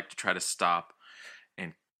project, I like to try to stop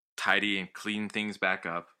and tidy and clean things back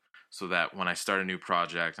up so that when I start a new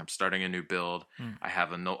project, I'm starting a new build, I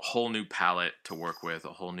have a whole new palette to work with,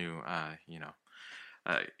 a whole new,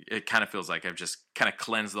 it kind of feels like I've just kind of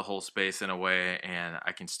cleansed the whole space in a way, and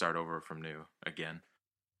I can start over from new again.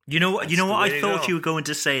 You know what I thought you were going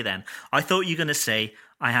to say then? I thought you were going to say,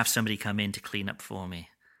 I have somebody come in to clean up for me.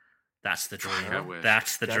 That's the dream.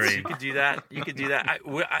 That's the dream. You could do that.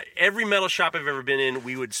 Every metal shop I've ever been in,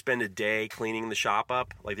 we would spend a day cleaning the shop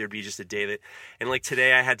up. Like there'd be just a day and like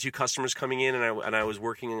today I had 2 customers coming in and I was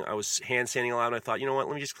working, I was hand sanding a lot, and I thought, you know what,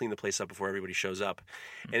 let me just clean the place up before everybody shows up.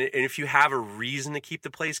 And if you have a reason to keep the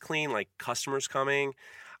place clean, like customers coming,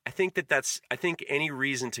 I think any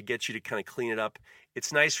reason to get you to kind of clean it up.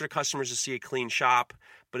 It's nice for customers to see a clean shop,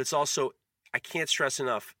 but it's also, I can't stress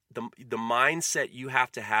enough, the mindset you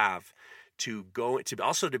have to go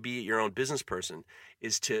to be your own business person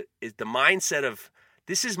is the mindset of,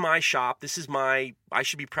 this is my shop, I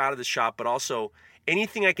should be proud of this shop, but also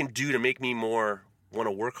anything I can do to make me more want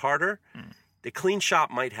to work harder, the clean shop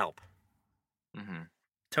might help. Mm-hmm.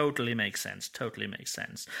 Totally makes sense.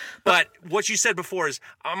 But what you said before is,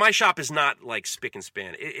 my shop is not like spick and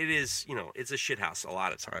span. It is, it's a shit house a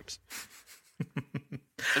lot of times.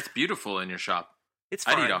 It's beautiful in your shop. It's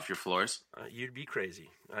fine. I'd eat off your floors. You'd be crazy.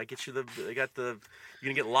 I get you you're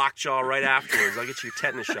gonna get lockjaw right afterwards. I'll get you a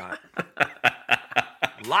tetanus shot.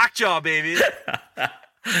 Lockjaw, baby.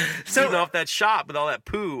 So eating off that shop with all that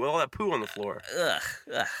poo on the floor.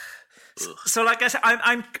 Ugh. So, like I said,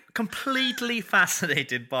 I'm completely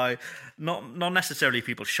fascinated by not necessarily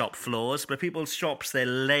people's shop floors, but people's shops, their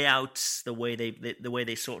layouts, the way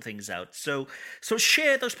they sort things out. So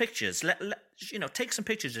share those pictures. Take some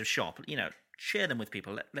pictures of shop. Share them with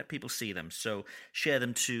people. Let people see them. So share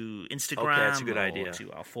them to Instagram. Okay, that's a good idea.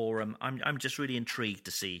 To our forum. I'm just really intrigued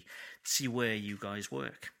to see where you guys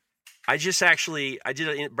work. I did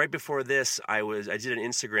right before this. I did an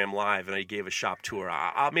Instagram live and I gave a shop tour.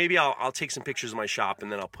 I'll take some pictures of my shop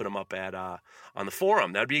and then I'll put them up at on the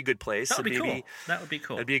forum. That would be a good place. That would be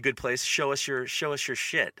cool. That'd be a good place. Show us your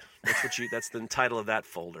shit. That's the title of that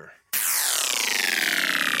folder.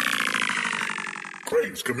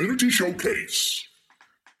 Craig's Community Showcase.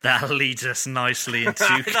 That leads us nicely into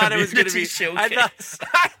I thought it was going to be. showcase.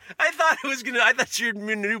 I thought it was going to. I thought your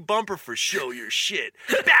new bumper for "Show Your Shit."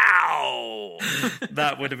 Bow.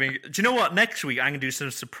 That would have been. Do you know what? Next week I'm going to do some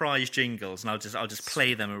surprise jingles, and I'll just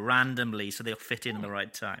play them randomly so they'll fit in the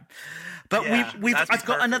right time. But I've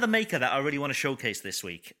got another maker that I really want to showcase this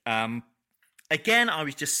week. Again, I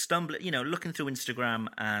was just looking through Instagram,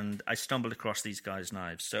 and I stumbled across these guys'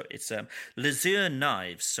 knives. So it's Laseur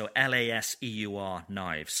Knives, so Laseur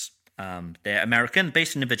Knives. They're American,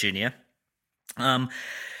 based in Virginia.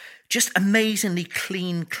 Just amazingly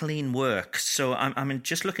clean work. So I'm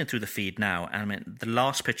just looking through the feed now, and the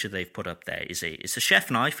last picture they've put up there is a chef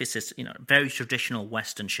knife. It's this very traditional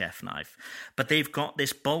Western chef knife, but they've got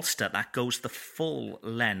this bolster that goes the full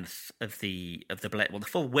length of the blade, well, the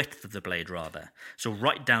full width of the blade rather, so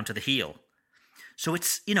right down to the heel. So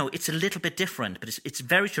it's a little bit different, but it's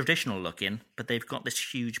very traditional looking. But they've got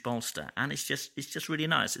this huge bolster, and it's just really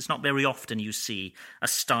nice. It's not very often you see a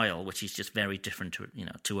style which is just very different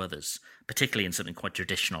to others, particularly in something quite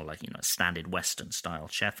traditional like a standard Western style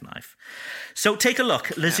chef knife. So take a look,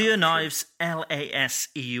 Laseur Knives,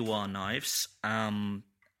 Laseur Knives, and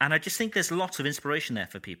I just think there's lots of inspiration there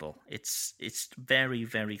for people. It's very,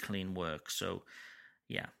 very clean work. So.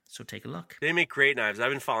 Yeah, so take a look. They make great knives.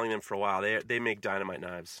 I've been following them for a while. They make dynamite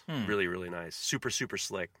knives. Really, really nice. Super, super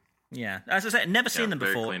slick. Yeah, as I said, never seen them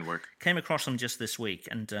before. Very clean work. Came across them just this week,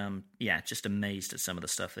 and just amazed at some of the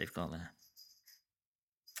stuff they've got there.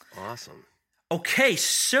 Awesome. Okay,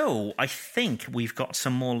 so I think we've got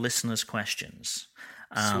some more listeners' questions.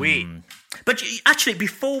 Sweet. But actually,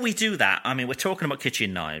 before we do that, we're talking about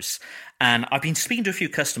kitchen knives, and I've been speaking to a few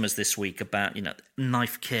customers this week about,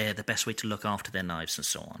 knife care, the best way to look after their knives and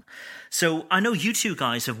so on. So I know you two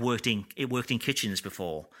guys have worked in kitchens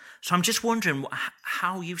before, so I'm just wondering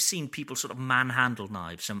how you've seen people sort of manhandle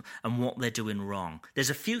knives and what they're doing wrong. There's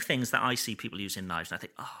a few things that I see people using knives, and I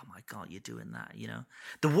think, oh my God, you're doing that,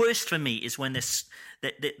 The worst for me is when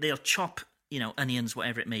they'll chop onions,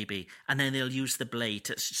 whatever it may be, and then they'll use the blade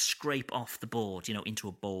to scrape off the board, into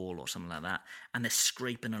a bowl or something like that, and they're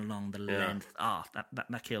scraping along the length.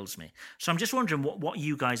 That kills me. So I'm just wondering what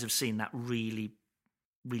you guys have seen that really,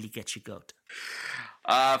 really gets you goat.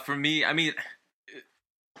 For me,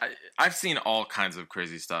 I've seen all kinds of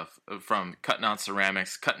crazy stuff, from cutting on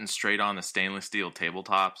ceramics, cutting straight on the stainless steel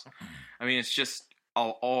tabletops. It's just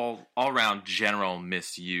all around general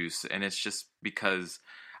misuse, and it's just because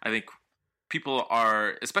I think people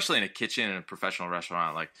are, especially in a kitchen in a professional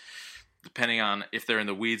restaurant, like, depending on if they're in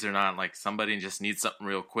the weeds or not, like, somebody just needs something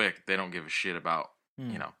real quick. They don't give a shit about,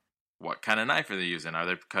 what kind of knife are they using? Are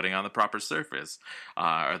they cutting on the proper surface?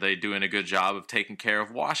 Are they doing a good job of taking care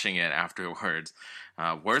of washing it afterwards?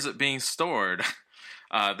 Where's it being stored?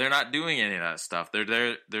 They're not doing any of that stuff.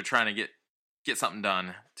 They're trying to get something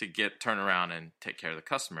done to turn around and take care of the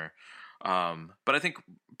customer. But I think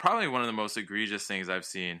probably one of the most egregious things I've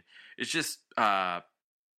seen is just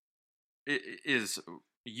is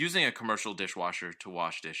using a commercial dishwasher to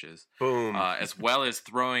wash dishes. Boom. As well as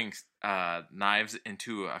throwing knives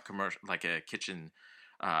into a commercial, like a kitchen,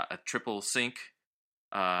 a triple sink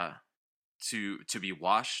to be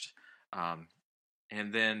washed.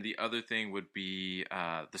 And then the other thing would be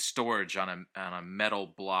the storage on a metal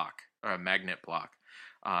block or a magnet block.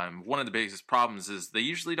 One of the biggest problems is they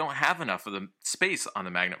usually don't have enough of the space on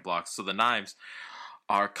the magnet blocks, so the knives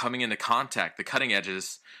are coming into contact. The cutting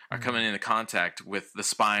edges are coming into contact with the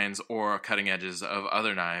spines or cutting edges of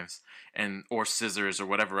other knives or scissors or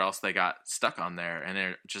whatever else they got stuck on there, and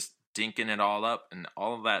they're just dinking it all up. And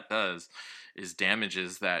all of that does is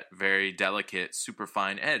damages that very delicate, super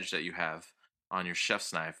fine edge that you have on your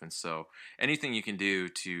chef's knife. And so anything you can do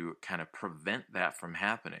to kind of prevent that from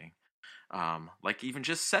happening, like even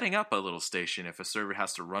just setting up a little station if a server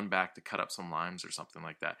has to run back to cut up some limes or something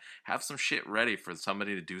like that. Have some shit ready for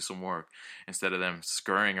somebody to do some work instead of them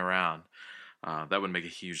scurrying around. That would make a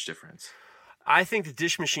huge difference. I think the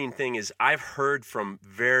dish machine thing is, I've heard from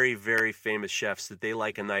very, very famous chefs that they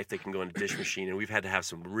like a knife that can go in a dish machine, and we've had to have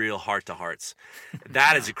some real heart-to-hearts.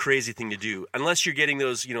 That is a crazy thing to do, unless you're getting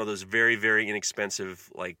those, those very, very inexpensive,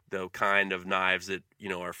 like the kind of knives that,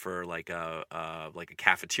 are for like a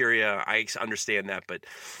cafeteria. I understand that, but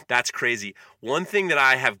that's crazy. One thing that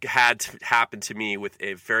I have had to happen to me with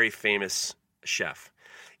a very famous chef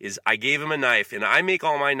is I gave him a knife, and I make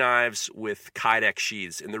all my knives with Kydex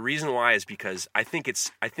sheaths. And the reason why is because I think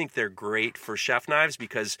they're great for chef knives,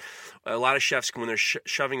 because a lot of chefs, when they're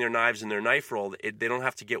shoving their knives in their knife roll, they don't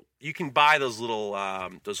have to get. You can buy those little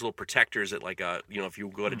protectors at if you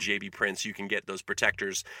go to JB Prince, you can get those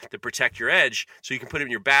protectors that protect your edge, so you can put it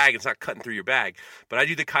in your bag. It's not cutting through your bag. But I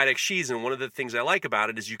do the Kydex sheaths, and one of the things I like about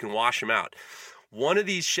it is you can wash them out. One of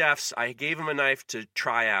these chefs, I gave him a knife to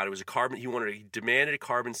try out. It was a carbon. He demanded a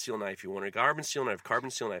carbon steel knife. He wanted a carbon steel knife.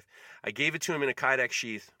 I gave it to him in a Kydex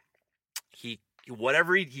sheath. He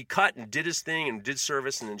cut and did his thing and did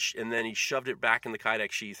service, and then he shoved it back in the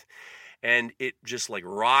Kydex sheath, and it just like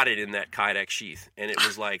rotted in that Kydex sheath. And it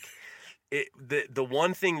was like, the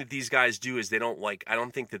one thing that these guys do is they don't like. I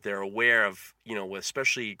don't think that they're aware of,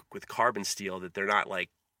 especially with carbon steel, that they're not like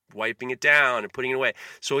wiping it down and putting it away.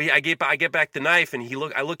 So I get back the knife, and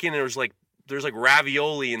I look in, and there's like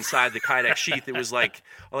ravioli inside the Kydex sheath. It was like,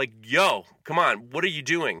 yo, come on, what are you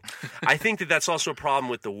doing? I think that that's also a problem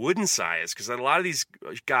with the wooden size, because a lot of these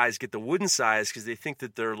guys get the wooden size because they think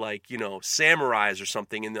that they're like, samurais or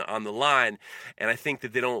something on the line, and I think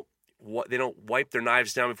that they don't wipe their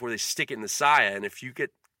knives down before they stick it in the saya. And if you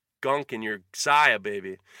get gunk in your saya,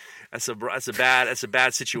 baby, that's a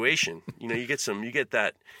bad situation. You get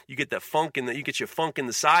your funk in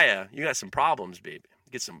the saya, you got some problems, baby.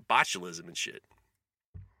 You get some botulism and shit.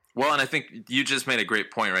 Well, and I think you just made a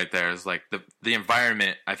great point right there. Is like the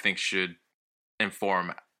environment, I think, should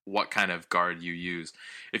inform what kind of guard you use.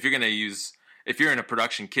 If you're in a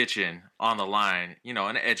production kitchen on the line,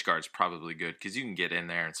 an edge guard's probably good because you can get in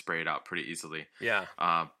there and spray it out pretty easily. Yeah.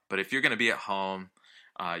 But if you're going to be at home,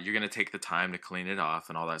 you're going to take the time to clean it off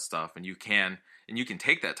and all that stuff, and you can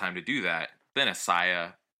take that time to do that. Then a saya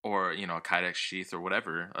or a Kydex sheath or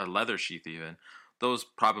whatever, a leather sheath even, those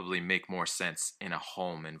probably make more sense in a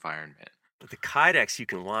home environment. But the Kydex you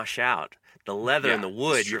can wash out. The leather and the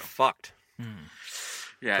wood, you're fucked.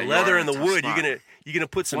 Yeah, the leather and the wood, you're gonna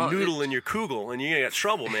put some noodle in your kugel, and you're gonna get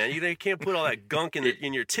trouble, man. You can't put all that gunk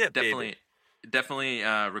in your tip, baby. Definitely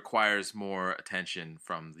requires more attention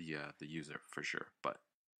from the user for sure. But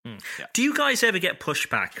yeah. Do you guys ever get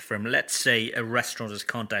pushback from, let's say, a restaurant has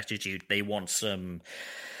contacted you? They want some,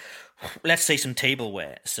 let's say, some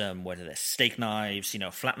tableware, whether they're steak knives,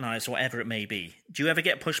 flat knives, whatever it may be. Do you ever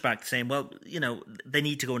get pushback saying, well, they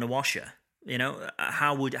need to go in a washer?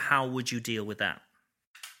 How would you deal with that?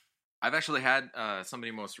 I've actually had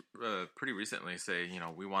somebody pretty recently say,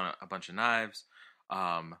 we want a bunch of knives,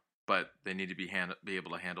 but they need to be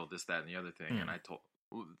able to handle this, that, and the other thing. And I told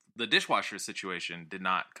the dishwasher situation did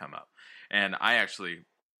not come up, and I actually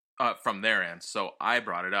from their end, so I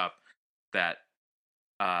brought it up that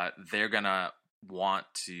they're gonna want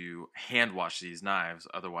to hand wash these knives,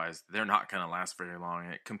 otherwise they're not gonna last very long.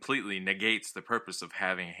 And it completely negates the purpose of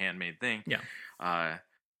having a handmade thing. Yeah.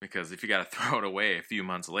 Because if you got to throw it away a few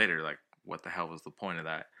months later, like, what the hell was the point of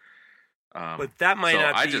that? But that might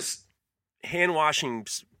hand washing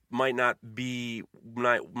might not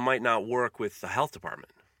work with the health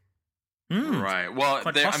department. Right. Well,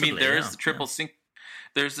 there is the triple sink.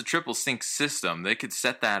 There's the triple sink system. They could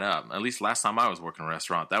set that up. At least last time I was working in a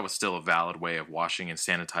restaurant, that was still a valid way of washing and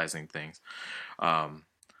sanitizing things.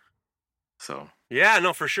 So. Yeah,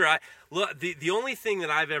 no, for sure. Look, the only thing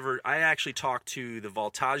that I actually talked to the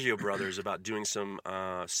Voltaggio brothers about doing some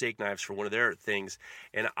steak knives for one of their things,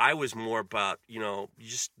 and I was more about, you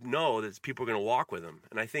just know that people are going to walk with them.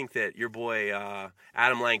 And I think that your boy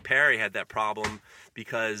Adam Lang Perry had that problem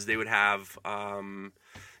because they would have,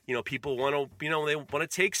 people want to, they want to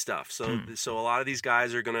take stuff. So a lot of these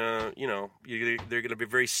guys are going to, they're going to be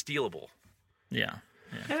very stealable. Yeah.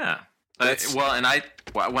 Well, and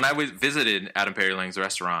when I visited Adam Perry Lang's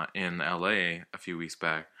restaurant in LA a few weeks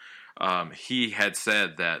back, he had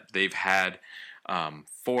said that they've had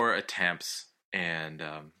 4 attempts and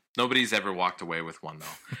nobody's ever walked away with one though.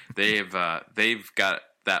 They've got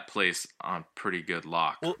that place on pretty good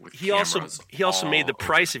lock. Well, with he also made the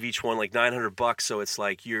price of each one like $900, so it's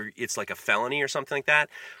like a felony or something like that.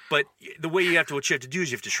 But the way what you have to do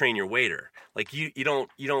is you have to train your waiter. Like you don't.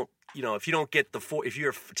 If you don't get if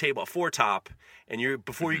you're a table 4 top and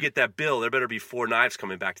before you get that bill, there better be 4 knives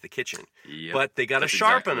coming back to the kitchen. Yep. But they got to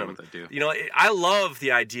sharpen exactly them. what they do. I love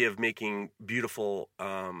the idea of making beautiful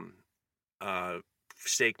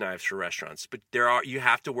steak knives for restaurants, but you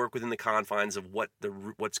have to work within the confines of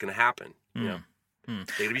what's going to happen. They're going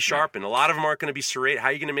to be sharpened. A lot of them aren't going to be serrated. How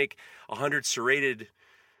are you going to make 100 serrated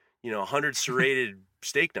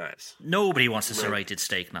steak knives? Nobody wants a serrated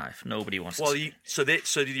steak knife. Nobody wants. Well,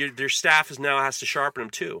 their staff has to sharpen them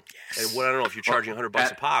too. Yes. And I don't know if you're charging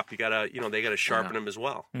 $100 a pop, they gotta sharpen them as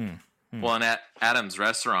well. Well, and at Adam's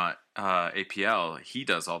restaurant, APL, he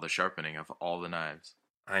does all the sharpening of all the knives.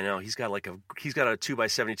 I know he's got a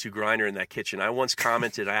 2x72 grinder in that kitchen. I once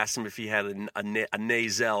commented. I asked him if he had a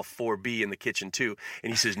Nazel 4B in the kitchen too,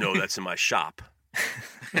 and he says no, that's in my shop.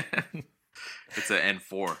 It's an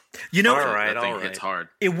N4. All right. It's hard.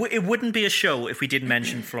 It wouldn't be a show if we didn't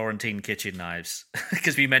mention Florentine kitchen knives,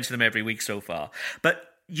 because we mention them every week so far. But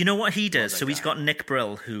you know what he does? So he's got Nick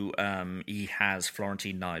Brill, who he has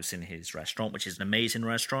Florentine knives in his restaurant, which is an amazing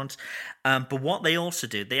restaurant. But what they also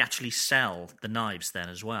do, they actually sell the knives then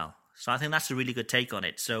as well. So I think that's a really good take on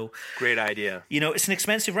it. So great idea. It's an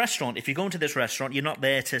expensive restaurant. If you go into this restaurant, you're not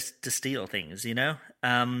there to steal things,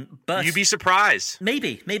 But you'd be surprised.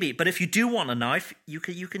 Maybe. But if you do want a knife, you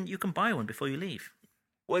can buy one before you leave.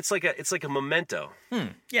 Well, it's like a memento.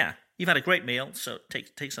 Yeah. You've had a great meal, so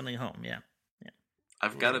take something home. Yeah.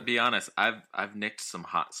 I've got to be honest. I've nicked some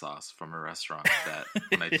hot sauce from a restaurant that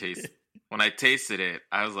when I tasted it,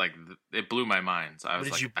 I was like, it blew my mind. So I was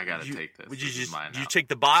like, I got to take this. Did you take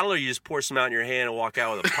the bottle, or you just pour some out in your hand and walk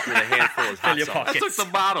out with a handful of hot sauce? I took the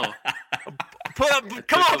bottle.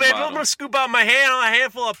 Come on, baby. I'm going to scoop out my hand on a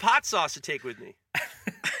handful of hot sauce to take with me.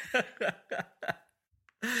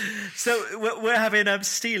 So we're having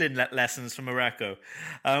stealing lessons from Morocco,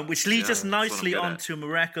 which leads us nicely onto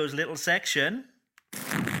Morocco's little section.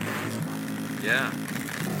 Yeah.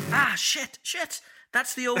 Ah, shit.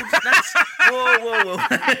 That's the old. Whoa.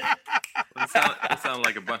 It sounded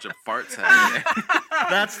like a bunch of farts happening there.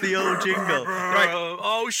 That's the old jingle. Right.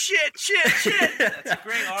 Oh, shit. That's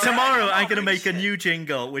great. Tomorrow I'm going to make a new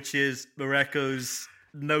jingle, which is Morocco's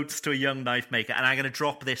notes to a young knife maker, and I'm going to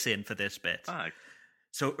drop this in for this bit.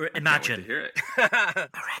 So imagine. I can't wait to hear it.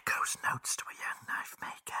 Morocco's notes to a young knife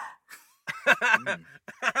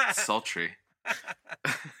maker. Sultry.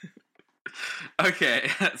 Okay,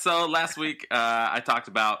 so last week I talked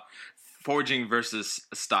about forging versus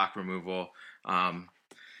stock removal,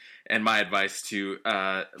 and my advice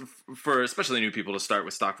for especially new people to start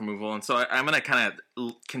with stock removal. And so I'm going to kind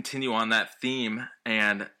of continue on that theme.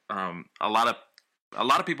 And a lot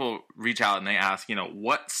of people reach out and they ask,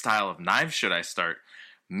 what style of knives should I start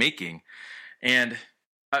making? And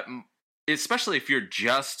especially if you're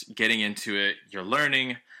just getting into it, you're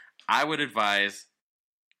learning, I would advise,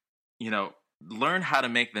 learn how to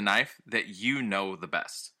make the knife that the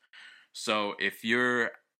best. So if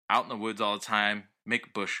you're out in the woods all the time, make a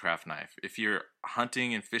bushcraft knife. If you're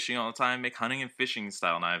hunting and fishing all the time, make hunting and fishing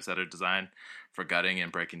style knives that are designed for gutting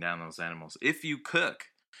and breaking down those animals. If you cook,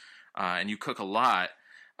 and you cook a lot,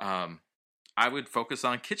 I would focus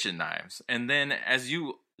on kitchen knives. And then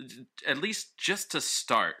at least just to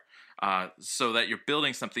start, so that you're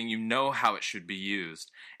building something, how it should be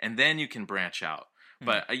used, and then you can branch out.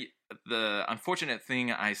 But the unfortunate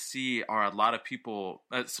thing I see are a lot of people,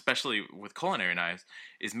 especially with culinary knives,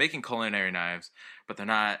 is making culinary knives, but they're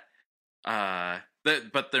not.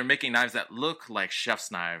 But they're making knives that look like chef's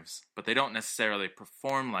knives, but they don't necessarily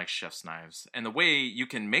perform like chef's knives. And the way you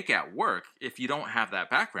can make it work, if you don't have that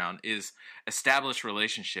background, is establish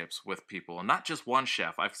relationships with people, and not just one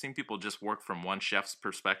chef. I've seen people just work from one chef's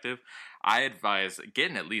perspective. I advise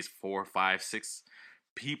getting at least 4, 5, 6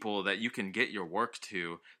 people that you can get your work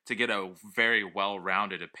to get a very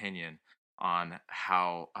well-rounded opinion on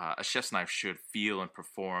how a chef's knife should feel and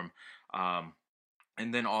perform.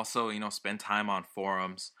 And then also, spend time on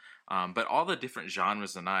forums. But all the different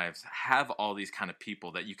genres of knives have all these kind of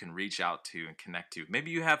people that you can reach out to and connect to.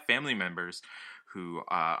 Maybe you have family members who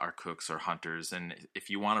are cooks or hunters, and if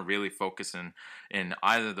you want to really focus in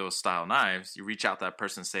either of those style knives, you reach out to that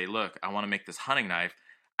person and say, look, I want to make this hunting knife.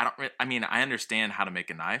 I understand how to make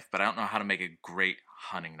a knife, but I don't know how to make a great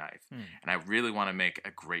hunting knife. And I really want to make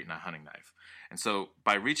a great hunting knife. And so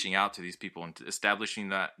by reaching out to these people and establishing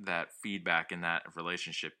that feedback and that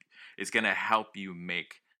relationship is going to help you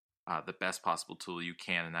make the best possible tool you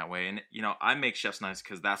can in that way. And, I make chef's knives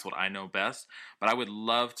because that's what I know best, but I would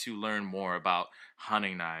love to learn more about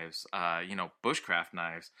hunting knives, bushcraft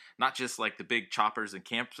knives, not just like the big choppers and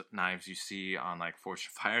camp knives you see on like Forged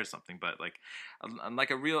in Fire or something, but like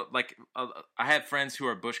a real, I have friends who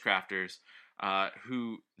are bushcrafters,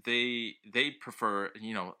 who they prefer,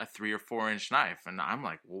 a 3 or 4 inch knife. And I'm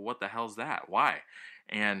like, well, what the hell's that? Why?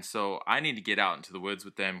 And so I need to get out into the woods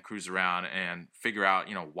with them, cruise around and figure out,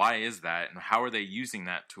 why is that? And how are they using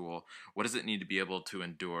that tool? What does it need to be able to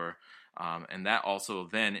endure? And that also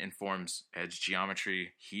then informs edge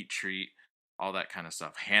geometry, heat treat, all that kind of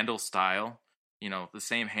stuff. Handle style, the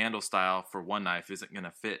same handle style for one knife isn't going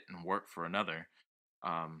to fit and work for another.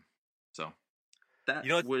 So that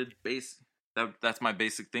that's my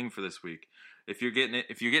basic thing for this week. If you're getting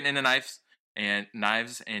into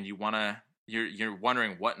knives and you're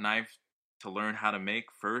wondering what knife to learn how to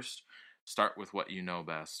make first, start with what you know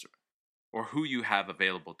best, or who you have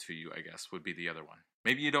available to you, I guess, would be the other one.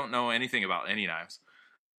 Maybe you don't know anything about any knives.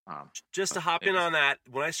 Just to hop in on that,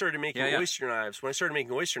 when I started making oyster knives, I started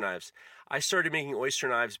making oyster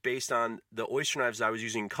knives based on the oyster knives I was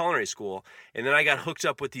using in culinary school. And then I got hooked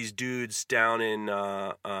up with these dudes down in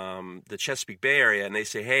the Chesapeake Bay area, and they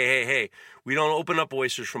say, hey, we don't open up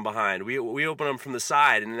oysters from behind. We open them from the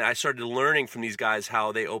side. And I started learning from these guys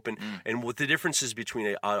how they open and what the differences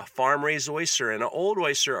between a farm-raised oyster and an old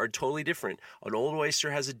oyster are totally different. An old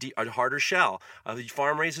oyster has a harder shell. The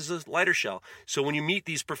farm-raised is a lighter shell. So when you meet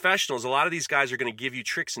these professionals, a lot of these guys are going to give you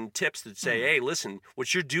tricks and tips that say, hey, listen,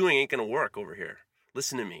 what you're doing ain't going to work over here.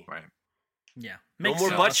 Listen to me. Right. Yeah. No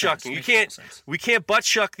more butt shucking. We can't butt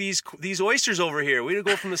shuck these oysters over here. We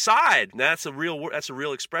go from the side. That's a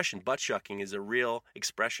real expression. Butt shucking is a real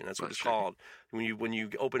expression. That's what it's called. When you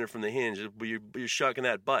open it from the hinge, you're shucking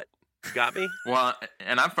that butt. You got me? Well,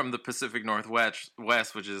 and I'm from the Pacific Northwest,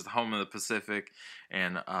 which is home of the Pacific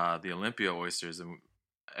and the Olympia oysters, and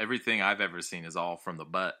everything I've ever seen is all from the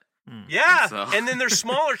butt. Yeah, and then they're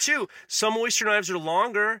smaller too. Some oyster knives are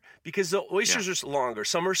longer because the oysters are longer.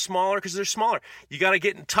 Some are smaller because they're smaller. You got to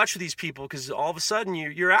get in touch with these people because all of a sudden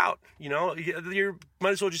you're out. You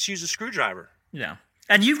might as well just use a screwdriver. Yeah,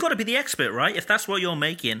 and you've got to be the expert, right? If that's what you're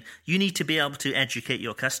making, you need to be able to educate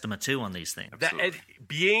your customer too on these things.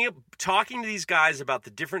 Talking to these guys about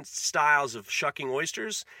the different styles of shucking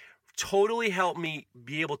oysters totally helped me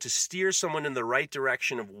be able to steer someone in the right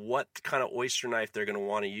direction of what kind of oyster knife they're going to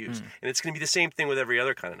want to use. And it's going to be the same thing with every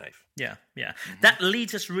other kind of knife. Yeah. That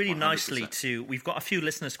leads us really 100%. Nicely to, we've got a few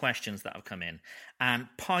listeners' questions that have come in. And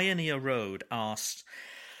Pioneer Road asked,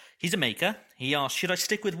 he's a maker. He asked, should I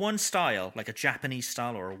stick with one style, like a Japanese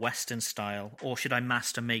style or a Western style, or should I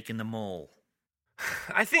master making them all?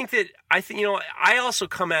 I think I also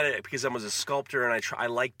come at it because I was a sculptor and I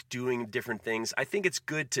liked doing different things. I think it's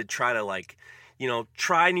good to try to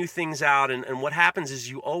try new things out. And what happens is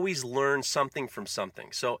you always learn something from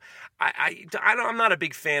something. So I'm not a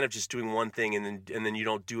big fan of just doing one thing and then you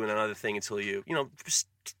don't do another thing until you just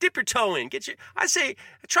dip your toe in. I say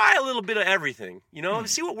try a little bit of everything.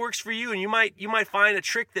 See what works for you, and you might find a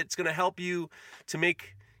trick that's going to help you to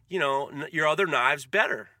make your other knives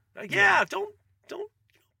better. Don't.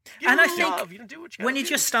 And I think when you're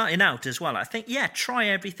just starting out as well, I think, try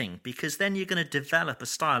everything, because then you're going to develop a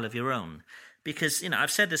style of your own. Because,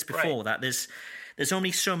 I've said this before, that there's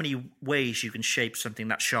only so many ways you can shape something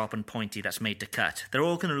that's sharp and pointy that's made to cut. They're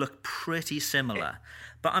all going to look pretty similar.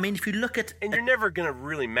 But, I mean, if you look at... And you're never going to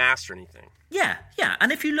really master anything. Yeah.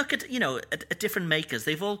 And if you look at, at different makers,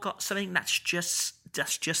 they've all got something that's just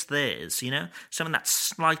theirs, something that's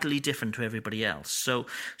slightly different to everybody else. So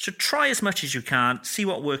try as much as you can, see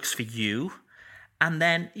what works for you, and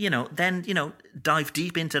then dive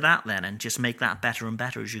deep into that then and just make that better and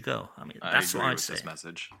better as you go. I mean, that's what I'd say. This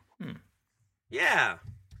message. Yeah.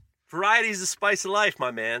 Variety is the spice of life,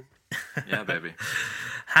 my man. Yeah, baby.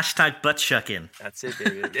 # butt shucking. That's it,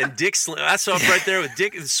 baby. And that's up right there with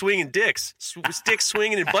Dick swinging dicks. Dick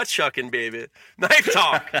swinging and butt shucking, baby. Knife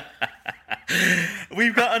talk.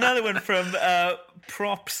 We've got another one from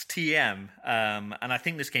Props TM, and I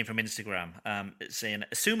think this came from Instagram. It's saying,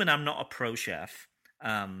 assuming I'm not a pro chef,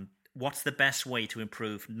 what's the best way to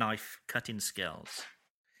improve knife cutting skills?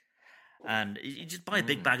 And you just buy a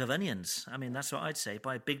big bag of onions. I mean, that's what I'd say.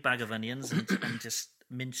 Buy a big bag of onions and just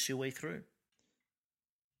mince your way through.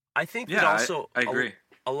 I think that also I agree.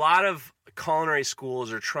 A lot of culinary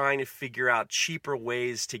schools are trying to figure out cheaper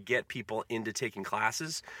ways to get people into taking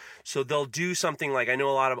classes. So they'll do something like, I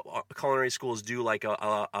know a lot of culinary schools do like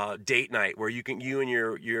a date night where you and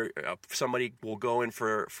your somebody will go in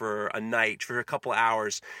for a night for a couple of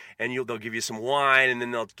hours, and they'll give you some wine, and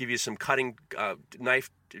then they'll give you some cutting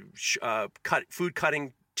food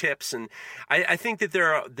cutting tips. And I think that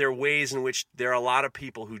there are ways in which there are a lot of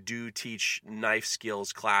people who do teach knife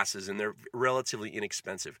skills classes, and they're relatively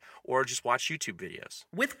inexpensive. Or just watch YouTube videos.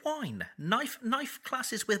 With wine. Knife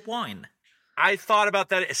classes with wine. I thought about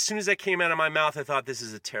that as soon as that came out of my mouth. I thought this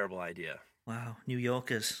is a terrible idea. Wow, New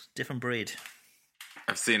Yorkers, different breed.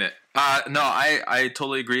 I've seen it. No, I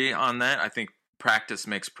totally agree on that. I think practice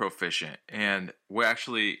makes proficient. And we're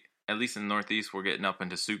actually, at least in the Northeast, we're getting up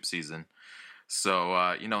into soup season.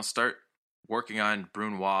 So, start working on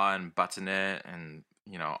brunoise and bâtonnet and,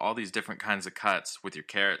 all these different kinds of cuts with your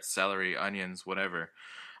carrots, celery, onions, whatever.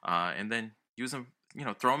 And then use them,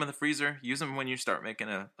 throw them in the freezer. Use them when you start making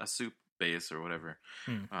a soup base or whatever,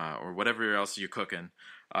 or whatever else you're cooking.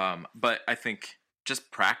 But I think just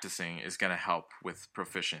practicing is going to help with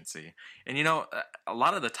proficiency. And, a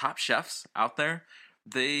lot of the top chefs out there,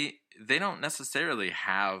 they don't necessarily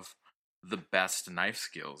have the best knife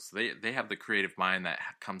skills. They have the creative mind that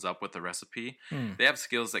comes up with the recipe. They have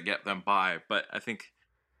skills that get them by, but I think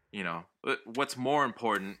what's more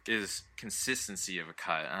important is consistency of a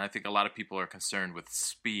cut, and I think a lot of people are concerned with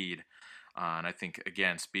speed, and I think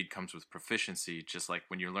again speed comes with proficiency, just like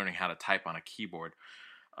when you're learning how to type on a keyboard.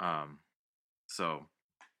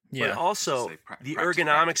 But also the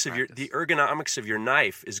ergonomics of your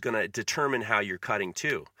knife is going to determine how you're cutting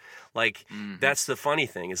too. Like that's the funny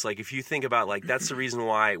thing. It's like if you think about that's the reason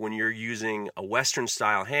why when you're using a Western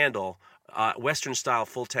style handle, Western style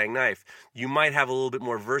full tang knife, you might have a little bit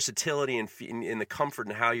more versatility in the comfort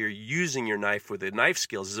and how you're using your knife with the knife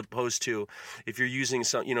skills, as opposed to if you're using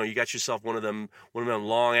some, you got yourself one of them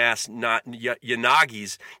long ass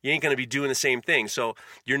yanagis, you ain't going to be doing the same thing. So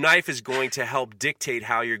your knife is going to help dictate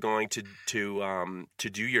how you're going to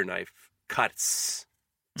do your knife cuts.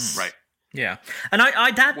 Right. Yeah, and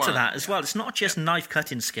I'd add to that as well. It's not just knife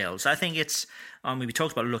cutting skills. I think it's, we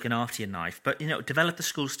talked about looking after your knife, but develop the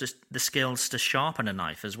skills to sharpen a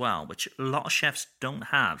knife as well, which a lot of chefs don't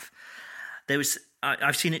have.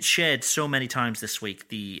 I've seen it shared so many times this week.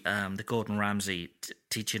 The Gordon Ramsay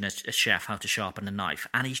teaching a chef how to sharpen a knife,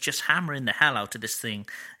 and he's just hammering the hell out of this thing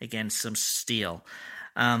against some steel.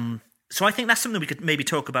 So I think that's something we could maybe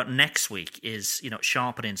talk about next week is,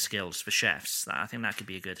 sharpening skills for chefs. I think that could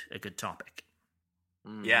be a good topic.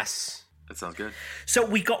 Yes. That sounds good. So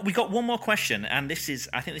we got one more question, and I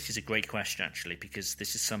think this is a great question actually, because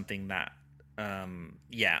this is something that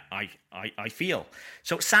I feel.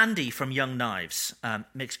 So Sandy from Young Knives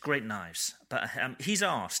makes great knives, but he's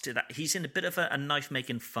asked that he's in a bit of a knife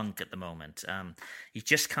making funk at the moment. He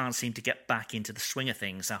just can't seem to get back into the swing of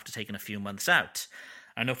things after taking a few months out.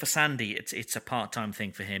 I know for Sandy, it's a part-time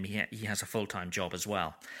thing for him. He has a full-time job as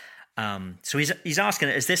well. So he's asking,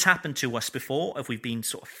 has this happened to us before? Have we been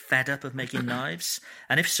sort of fed up of making knives?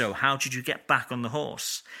 And if so, how did you get back on the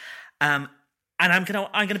horse? And I'm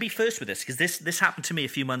gonna be first with this, because this happened to me a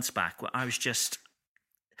few months back, where I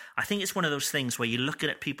think it's one of those things where you're looking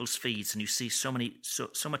at people's feeds and you see so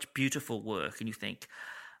much beautiful work, and you think,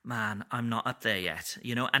 man, I'm not up there yet,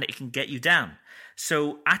 and it can get you down.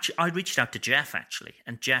 So actually, I reached out to Jeff actually,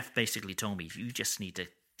 and Jeff basically told me, you just need to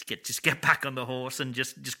get back on the horse and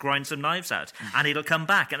just grind some knives out, and it'll come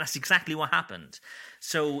back. And that's exactly what happened.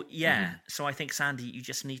 So so I think, Sandy, you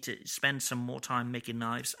just need to spend some more time making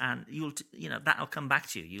knives, and that'll come back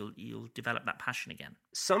to you. You'll develop that passion again.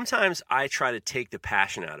 Sometimes I try to take the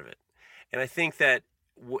passion out of it, and I think that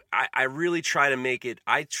I really try to make it.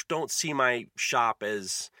 I don't see my shop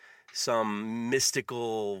as some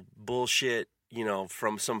mystical bullshit,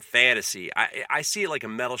 from some fantasy. I see it like a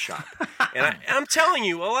metal shop. And I'm telling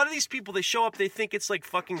you, a lot of these people, they show up, they think it's like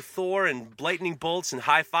fucking Thor and lightning bolts and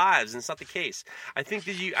high fives, and it's not the case. I think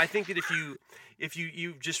that if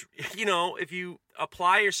you just, if you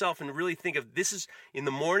apply yourself and really think of this is in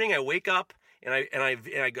the morning, I wake up, and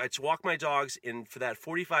I get to walk my dogs, and for that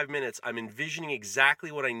 45 minutes, I'm envisioning exactly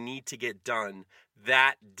what I need to get done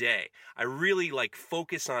that day. I really like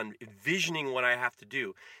focus on envisioning what I have to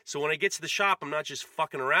do. So when I get to the shop, I'm not just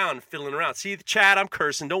fucking around, fiddling around. See, Chad, I'm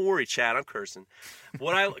cursing. Don't worry, Chad, I'm cursing.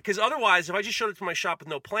 Because otherwise, if I just showed up to my shop with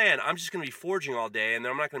no plan, I'm just going to be forging all day, and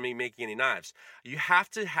then I'm not going to be making any knives. You have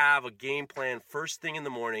to have a game plan first thing in the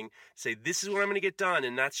morning. Say, this is what I'm going to get done,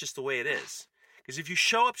 and that's just the way it is. Because if you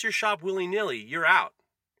show up to your shop willy-nilly, you're out.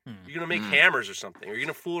 You're going to make hammers or something. Or you're going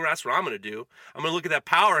to fool around. That's what I'm going to do. I'm going to look at that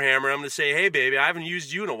power hammer. I'm going to say, hey, baby, I haven't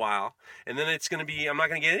used you in a while. And then it's going to be, I'm not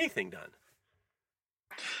going to get anything done.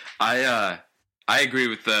 I agree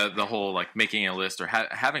with the whole like making a list or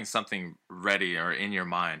having something ready or in your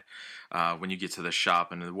mind when you get to the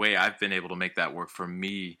shop. And the way I've been able to make that work for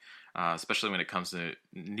me, especially when it comes to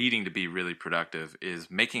needing to be really productive, is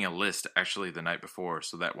making a list actually the night before,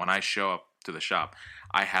 so that when I show up to the shop,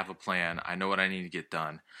 I have a plan. I know what I need to get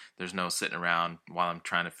done. There's no sitting around while I'm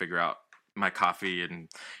trying to figure out my coffee and,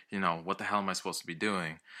 what the hell am I supposed to be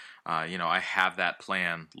doing? I have that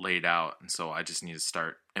plan laid out, and so I just need to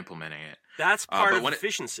start implementing it. That's part of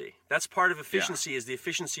efficiency. That's part of efficiency is the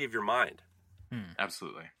efficiency of your mind.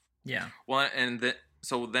 Absolutely. Yeah. Well,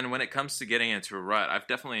 so then when it comes to getting into a rut, I've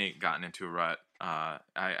definitely gotten into a rut.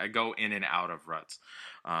 I go in and out of ruts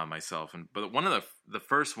myself. But one of the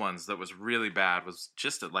first ones that was really bad was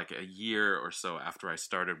just like a year or so after I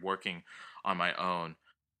started working on my own.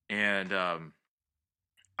 And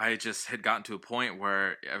I just had gotten to a point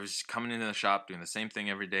where I was coming into the shop doing the same thing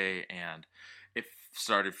every day, and it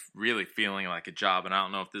started really feeling like a job. And I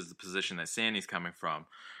don't know if this is the position that Sandy's coming from.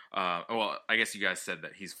 Well, I guess you guys said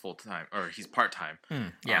that he's full-time or he's part-time.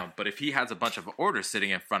 But if he has a bunch of orders sitting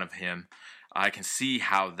in front of him, I can see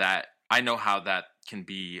I know how that can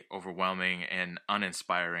be overwhelming and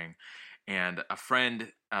uninspiring. And a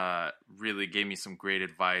friend really gave me some great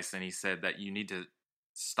advice, and he said that you need to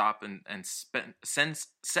stop and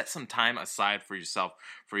set some time aside for yourself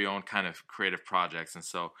for your own kind of creative projects. And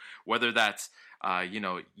so whether that's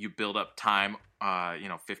you build up time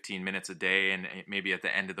 15 minutes a day, and maybe at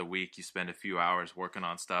the end of the week you spend a few hours working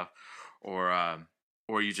on stuff, or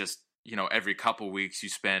you just every couple weeks you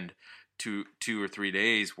spend 2 or 3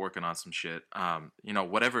 days working on some shit.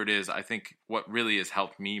 Whatever it is, I think what really has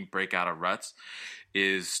helped me break out of ruts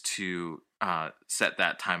is to set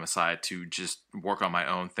that time aside to just work on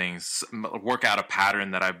my own things, work out a pattern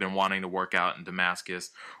that I've been wanting to work out in Damascus,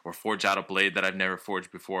 or forge out a blade that I've never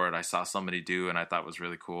forged before and I saw somebody do and I thought was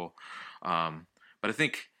really cool. But I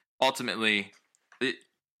think ultimately,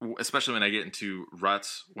 especially when I get into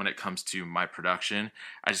ruts when it comes to my production,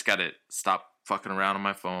 I just got to stop fucking around on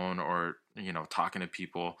my phone or talking to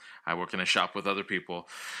people. I work in a shop with other people.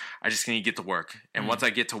 I just need to get to work, and once I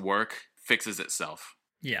get to work, fixes itself.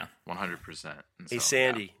 Yeah, 100%. Hey,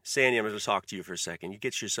 Sandy, I'm going to talk to you for a second. You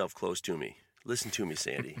get yourself close to me. Listen to me,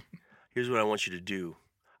 Sandy. Here's what I want you to do.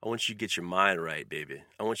 I want you to get your mind right, baby.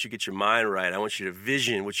 I want you to get your mind right. I want you to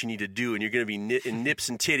vision what you need to do, and you're going to be in nips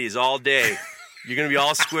and titties all day. You're going to be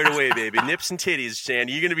all squared away, baby. Nips and titties,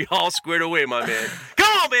 Sandy. You're going to be all squared away, my man.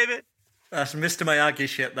 Come on, baby. That's Mr. Miyagi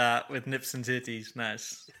shit, that, with nips and titties.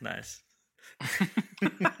 Nice. That's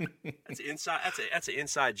an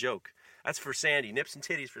inside joke. That's for Sandy. Nips and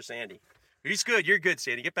titties for Sandy. He's good. You're good,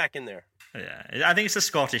 Sandy. Get back in there. Yeah, I think it's a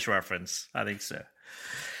Scottish reference. I think so.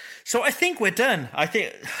 So I think we're done. I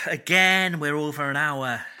think, again, we're over an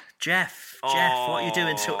hour. Jeff, what are you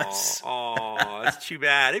doing to us? Oh, that's too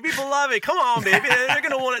bad. Hey, people love it. Come on, baby. They're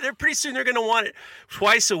gonna want it. Pretty soon they're gonna want it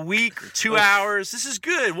twice a week or 2 hours. This is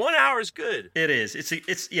good. 1 hour is good. It is.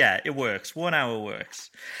 It works. 1 hour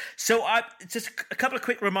works. So just a couple of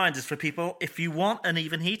quick reminders for people. If you want an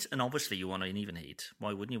even heat, and obviously you want an even heat,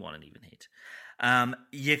 why wouldn't you want an even heat?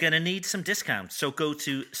 You're going to need some discounts. So go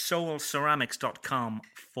to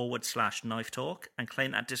soulceramics.com/knife talk and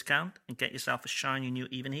claim that discount and get yourself a shiny new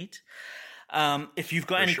even heat. If you've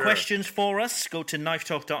got any questions for us, go to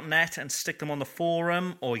knifetalk.net and stick them on the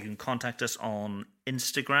forum, or you can contact us on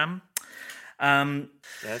Instagram.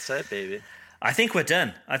 That's it, baby. I think we're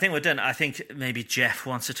done. I think maybe Jeff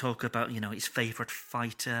wants to talk about, his favorite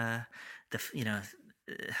fighter. Yeah.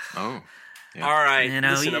 All right,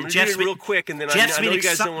 listen, I'm going to do it real quick, and then I know you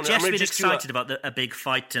guys don't want to... Jeff's been excited about a big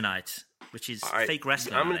fight tonight, which is fake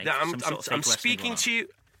wrestling. I'm speaking to you.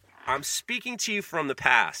 I'm speaking to you from the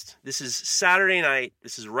past. This is Saturday night.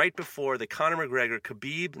 This is right before the Conor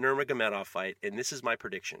McGregor-Khabib Nurmagomedov fight, and this is my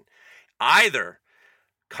prediction. Either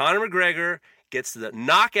Conor McGregor gets the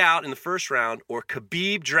knockout in the first round, or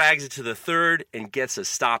Khabib drags it to the third and gets a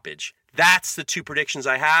stoppage. That's the two predictions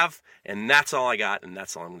I have, and that's all I got, and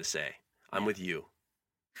that's all I'm going to say. I'm with you.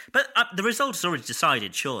 But the result's already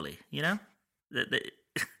decided, surely,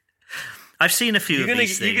 I've seen a few of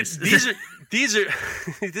these things.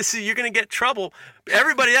 You're going to get trouble.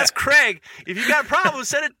 Everybody, that's Craig. If you got a problem,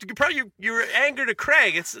 send it. Probably your anger to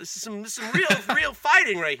Craig. It's some real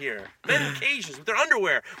fighting right here. Men occasions with their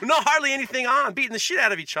underwear, with hardly anything on, beating the shit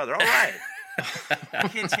out of each other. All right. I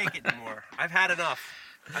can't take it anymore. I've had enough.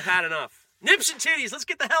 Nips and titties. Let's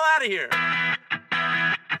get the hell out of here.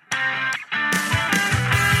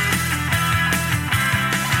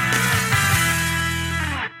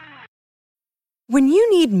 When you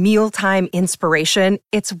need mealtime inspiration,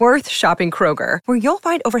 it's worth shopping Kroger, where you'll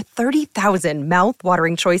find over 30,000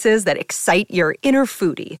 mouth-watering choices that excite your inner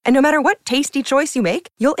foodie. And no matter what tasty choice you make,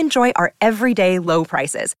 you'll enjoy our everyday low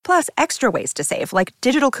prices, plus extra ways to save, like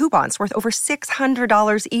digital coupons worth over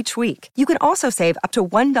 $600 each week. You can also save up to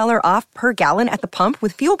 $1 off per gallon at the pump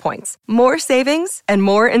with fuel points. More savings and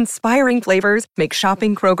more inspiring flavors make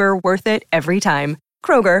shopping Kroger worth it every time.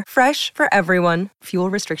 Kroger, fresh for everyone. Fuel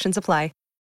restrictions apply.